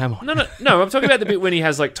Skinner. Come on. No. I'm talking about the bit when he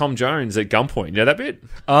has like Tom Jones at gunpoint. You know that bit?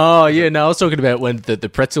 Oh yeah. No, I was talking about when the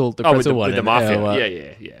pretzel one with the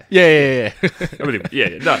mafia. Yeah. I mean,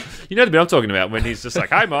 yeah. No, you know the bit I'm talking about when he's just like,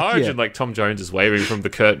 "Hi, Marge," and like Tom Jones is waving from the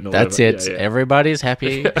curtain. Or That's whatever. it. Yeah. Everybody's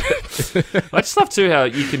happy. I just love too how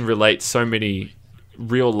you can relate so many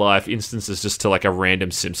real life instances just to like a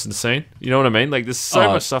random Simpsons scene. You know what I mean? Like, there's so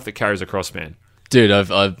much stuff that carries across, man. Dude,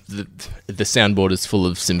 the soundboard is full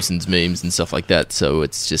of Simpsons memes and stuff like that, so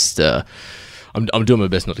it's just I'm doing my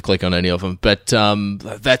best not to click on any of them. But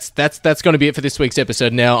that's going to be it for this week's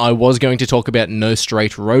episode. Now, I was going to talk about No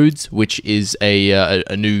Straight Roads, which is a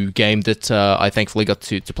new game that I thankfully got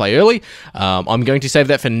to play early. I'm going to save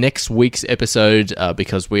that for next week's episode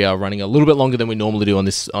because we are running a little bit longer than we normally do on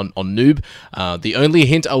this on Noob. The only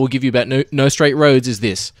hint I will give you about No Straight Roads is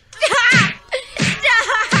this.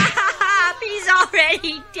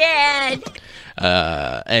 Already dead.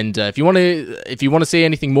 And if you want to see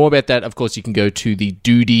anything more about that, of course you can go to the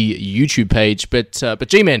Doody YouTube page. But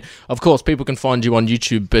G-Man, of course, people can find you on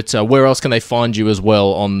YouTube. But where else can they find you as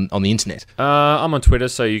well on the internet? I'm on Twitter,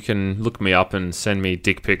 so you can look me up and send me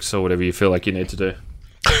dick pics or whatever you feel like you need to do.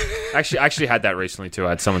 I actually had that recently too. I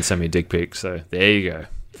had someone send me a dick pic, so there you go.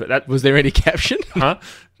 But that was there any caption? Huh?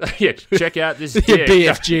 Yeah, check out this dick.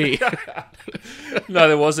 BFG. No,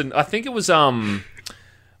 there wasn't. I think it was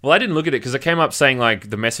well, I didn't look at it because it came up saying like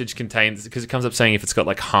the message contains, because it comes up saying if it's got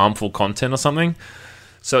like harmful content or something.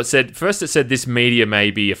 So it said this media may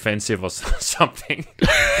be offensive or something.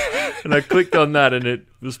 And I clicked on that and it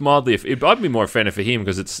was mildly. I'd be more offended for him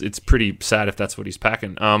because it's pretty sad if that's what he's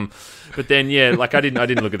packing. But then like I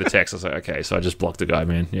didn't look at the text. I was like, okay, so I just blocked the guy,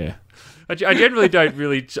 man. Yeah. I generally don't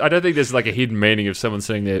really... I don't think there's like a hidden meaning of someone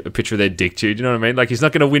sending a picture of their dick to you. Do you know what I mean? Like, he's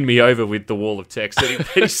not going to win me over with the wall of text that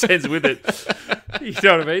he sends with it. You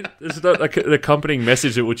know what I mean? There's not like an accompanying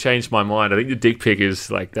message that will change my mind. I think the dick pic is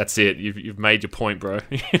like, that's it. You've made your point, bro.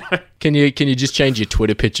 You know? Can you just change your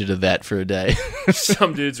Twitter picture to that for a day?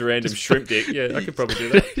 Some dude's random shrimp dick. Yeah, I could probably do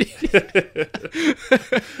that.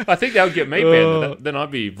 I think that would get me banned. Then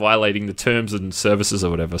I'd be violating the terms and services or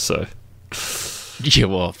whatever, so... Yeah,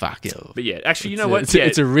 well, fuck it. But yeah, actually, you know what?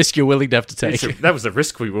 It's a risk you're willing to have to take. That was a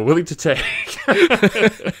risk we were willing to take.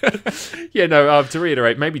 Yeah, no. To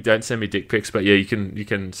reiterate, maybe don't send me dick pics, but yeah, you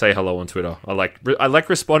can say hello on Twitter. I like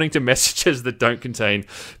responding to messages that don't contain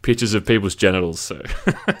pictures of people's genitals. So.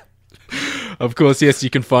 Of course, yes, you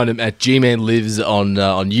can find him at G-Man Lives on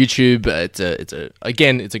YouTube. It's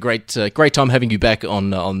a great time having you back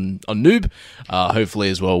on Noob. Hopefully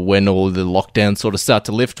as well, when all the lockdowns sort of start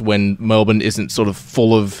to lift, when Melbourne isn't sort of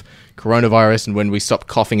full of coronavirus, and when we stop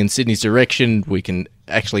coughing in Sydney's direction, we can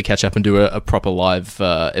actually catch up and do a proper live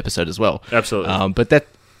episode as well. Absolutely. But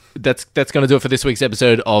that's going to do it for this week's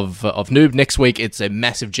episode of Noob. Next week, it's a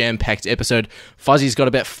massive jam-packed episode. Fuzzy's got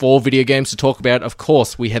about 4 video games to talk about. Of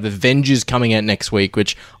course, we have Avengers coming out next week,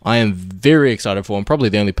 which I am very excited for. I'm probably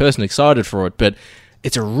the only person excited for it, but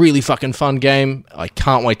it's a really fucking fun game. I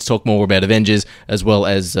can't wait to talk more about Avengers, as well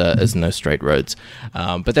as No Straight Roads.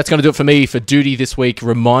 But that's going to do it for me for duty this week,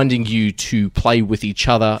 reminding you to play with each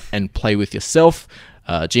other and play with yourself.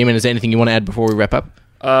 G-Man, is there anything you want to add before we wrap up?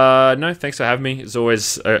 No, thanks for having me. It's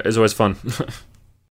always fun.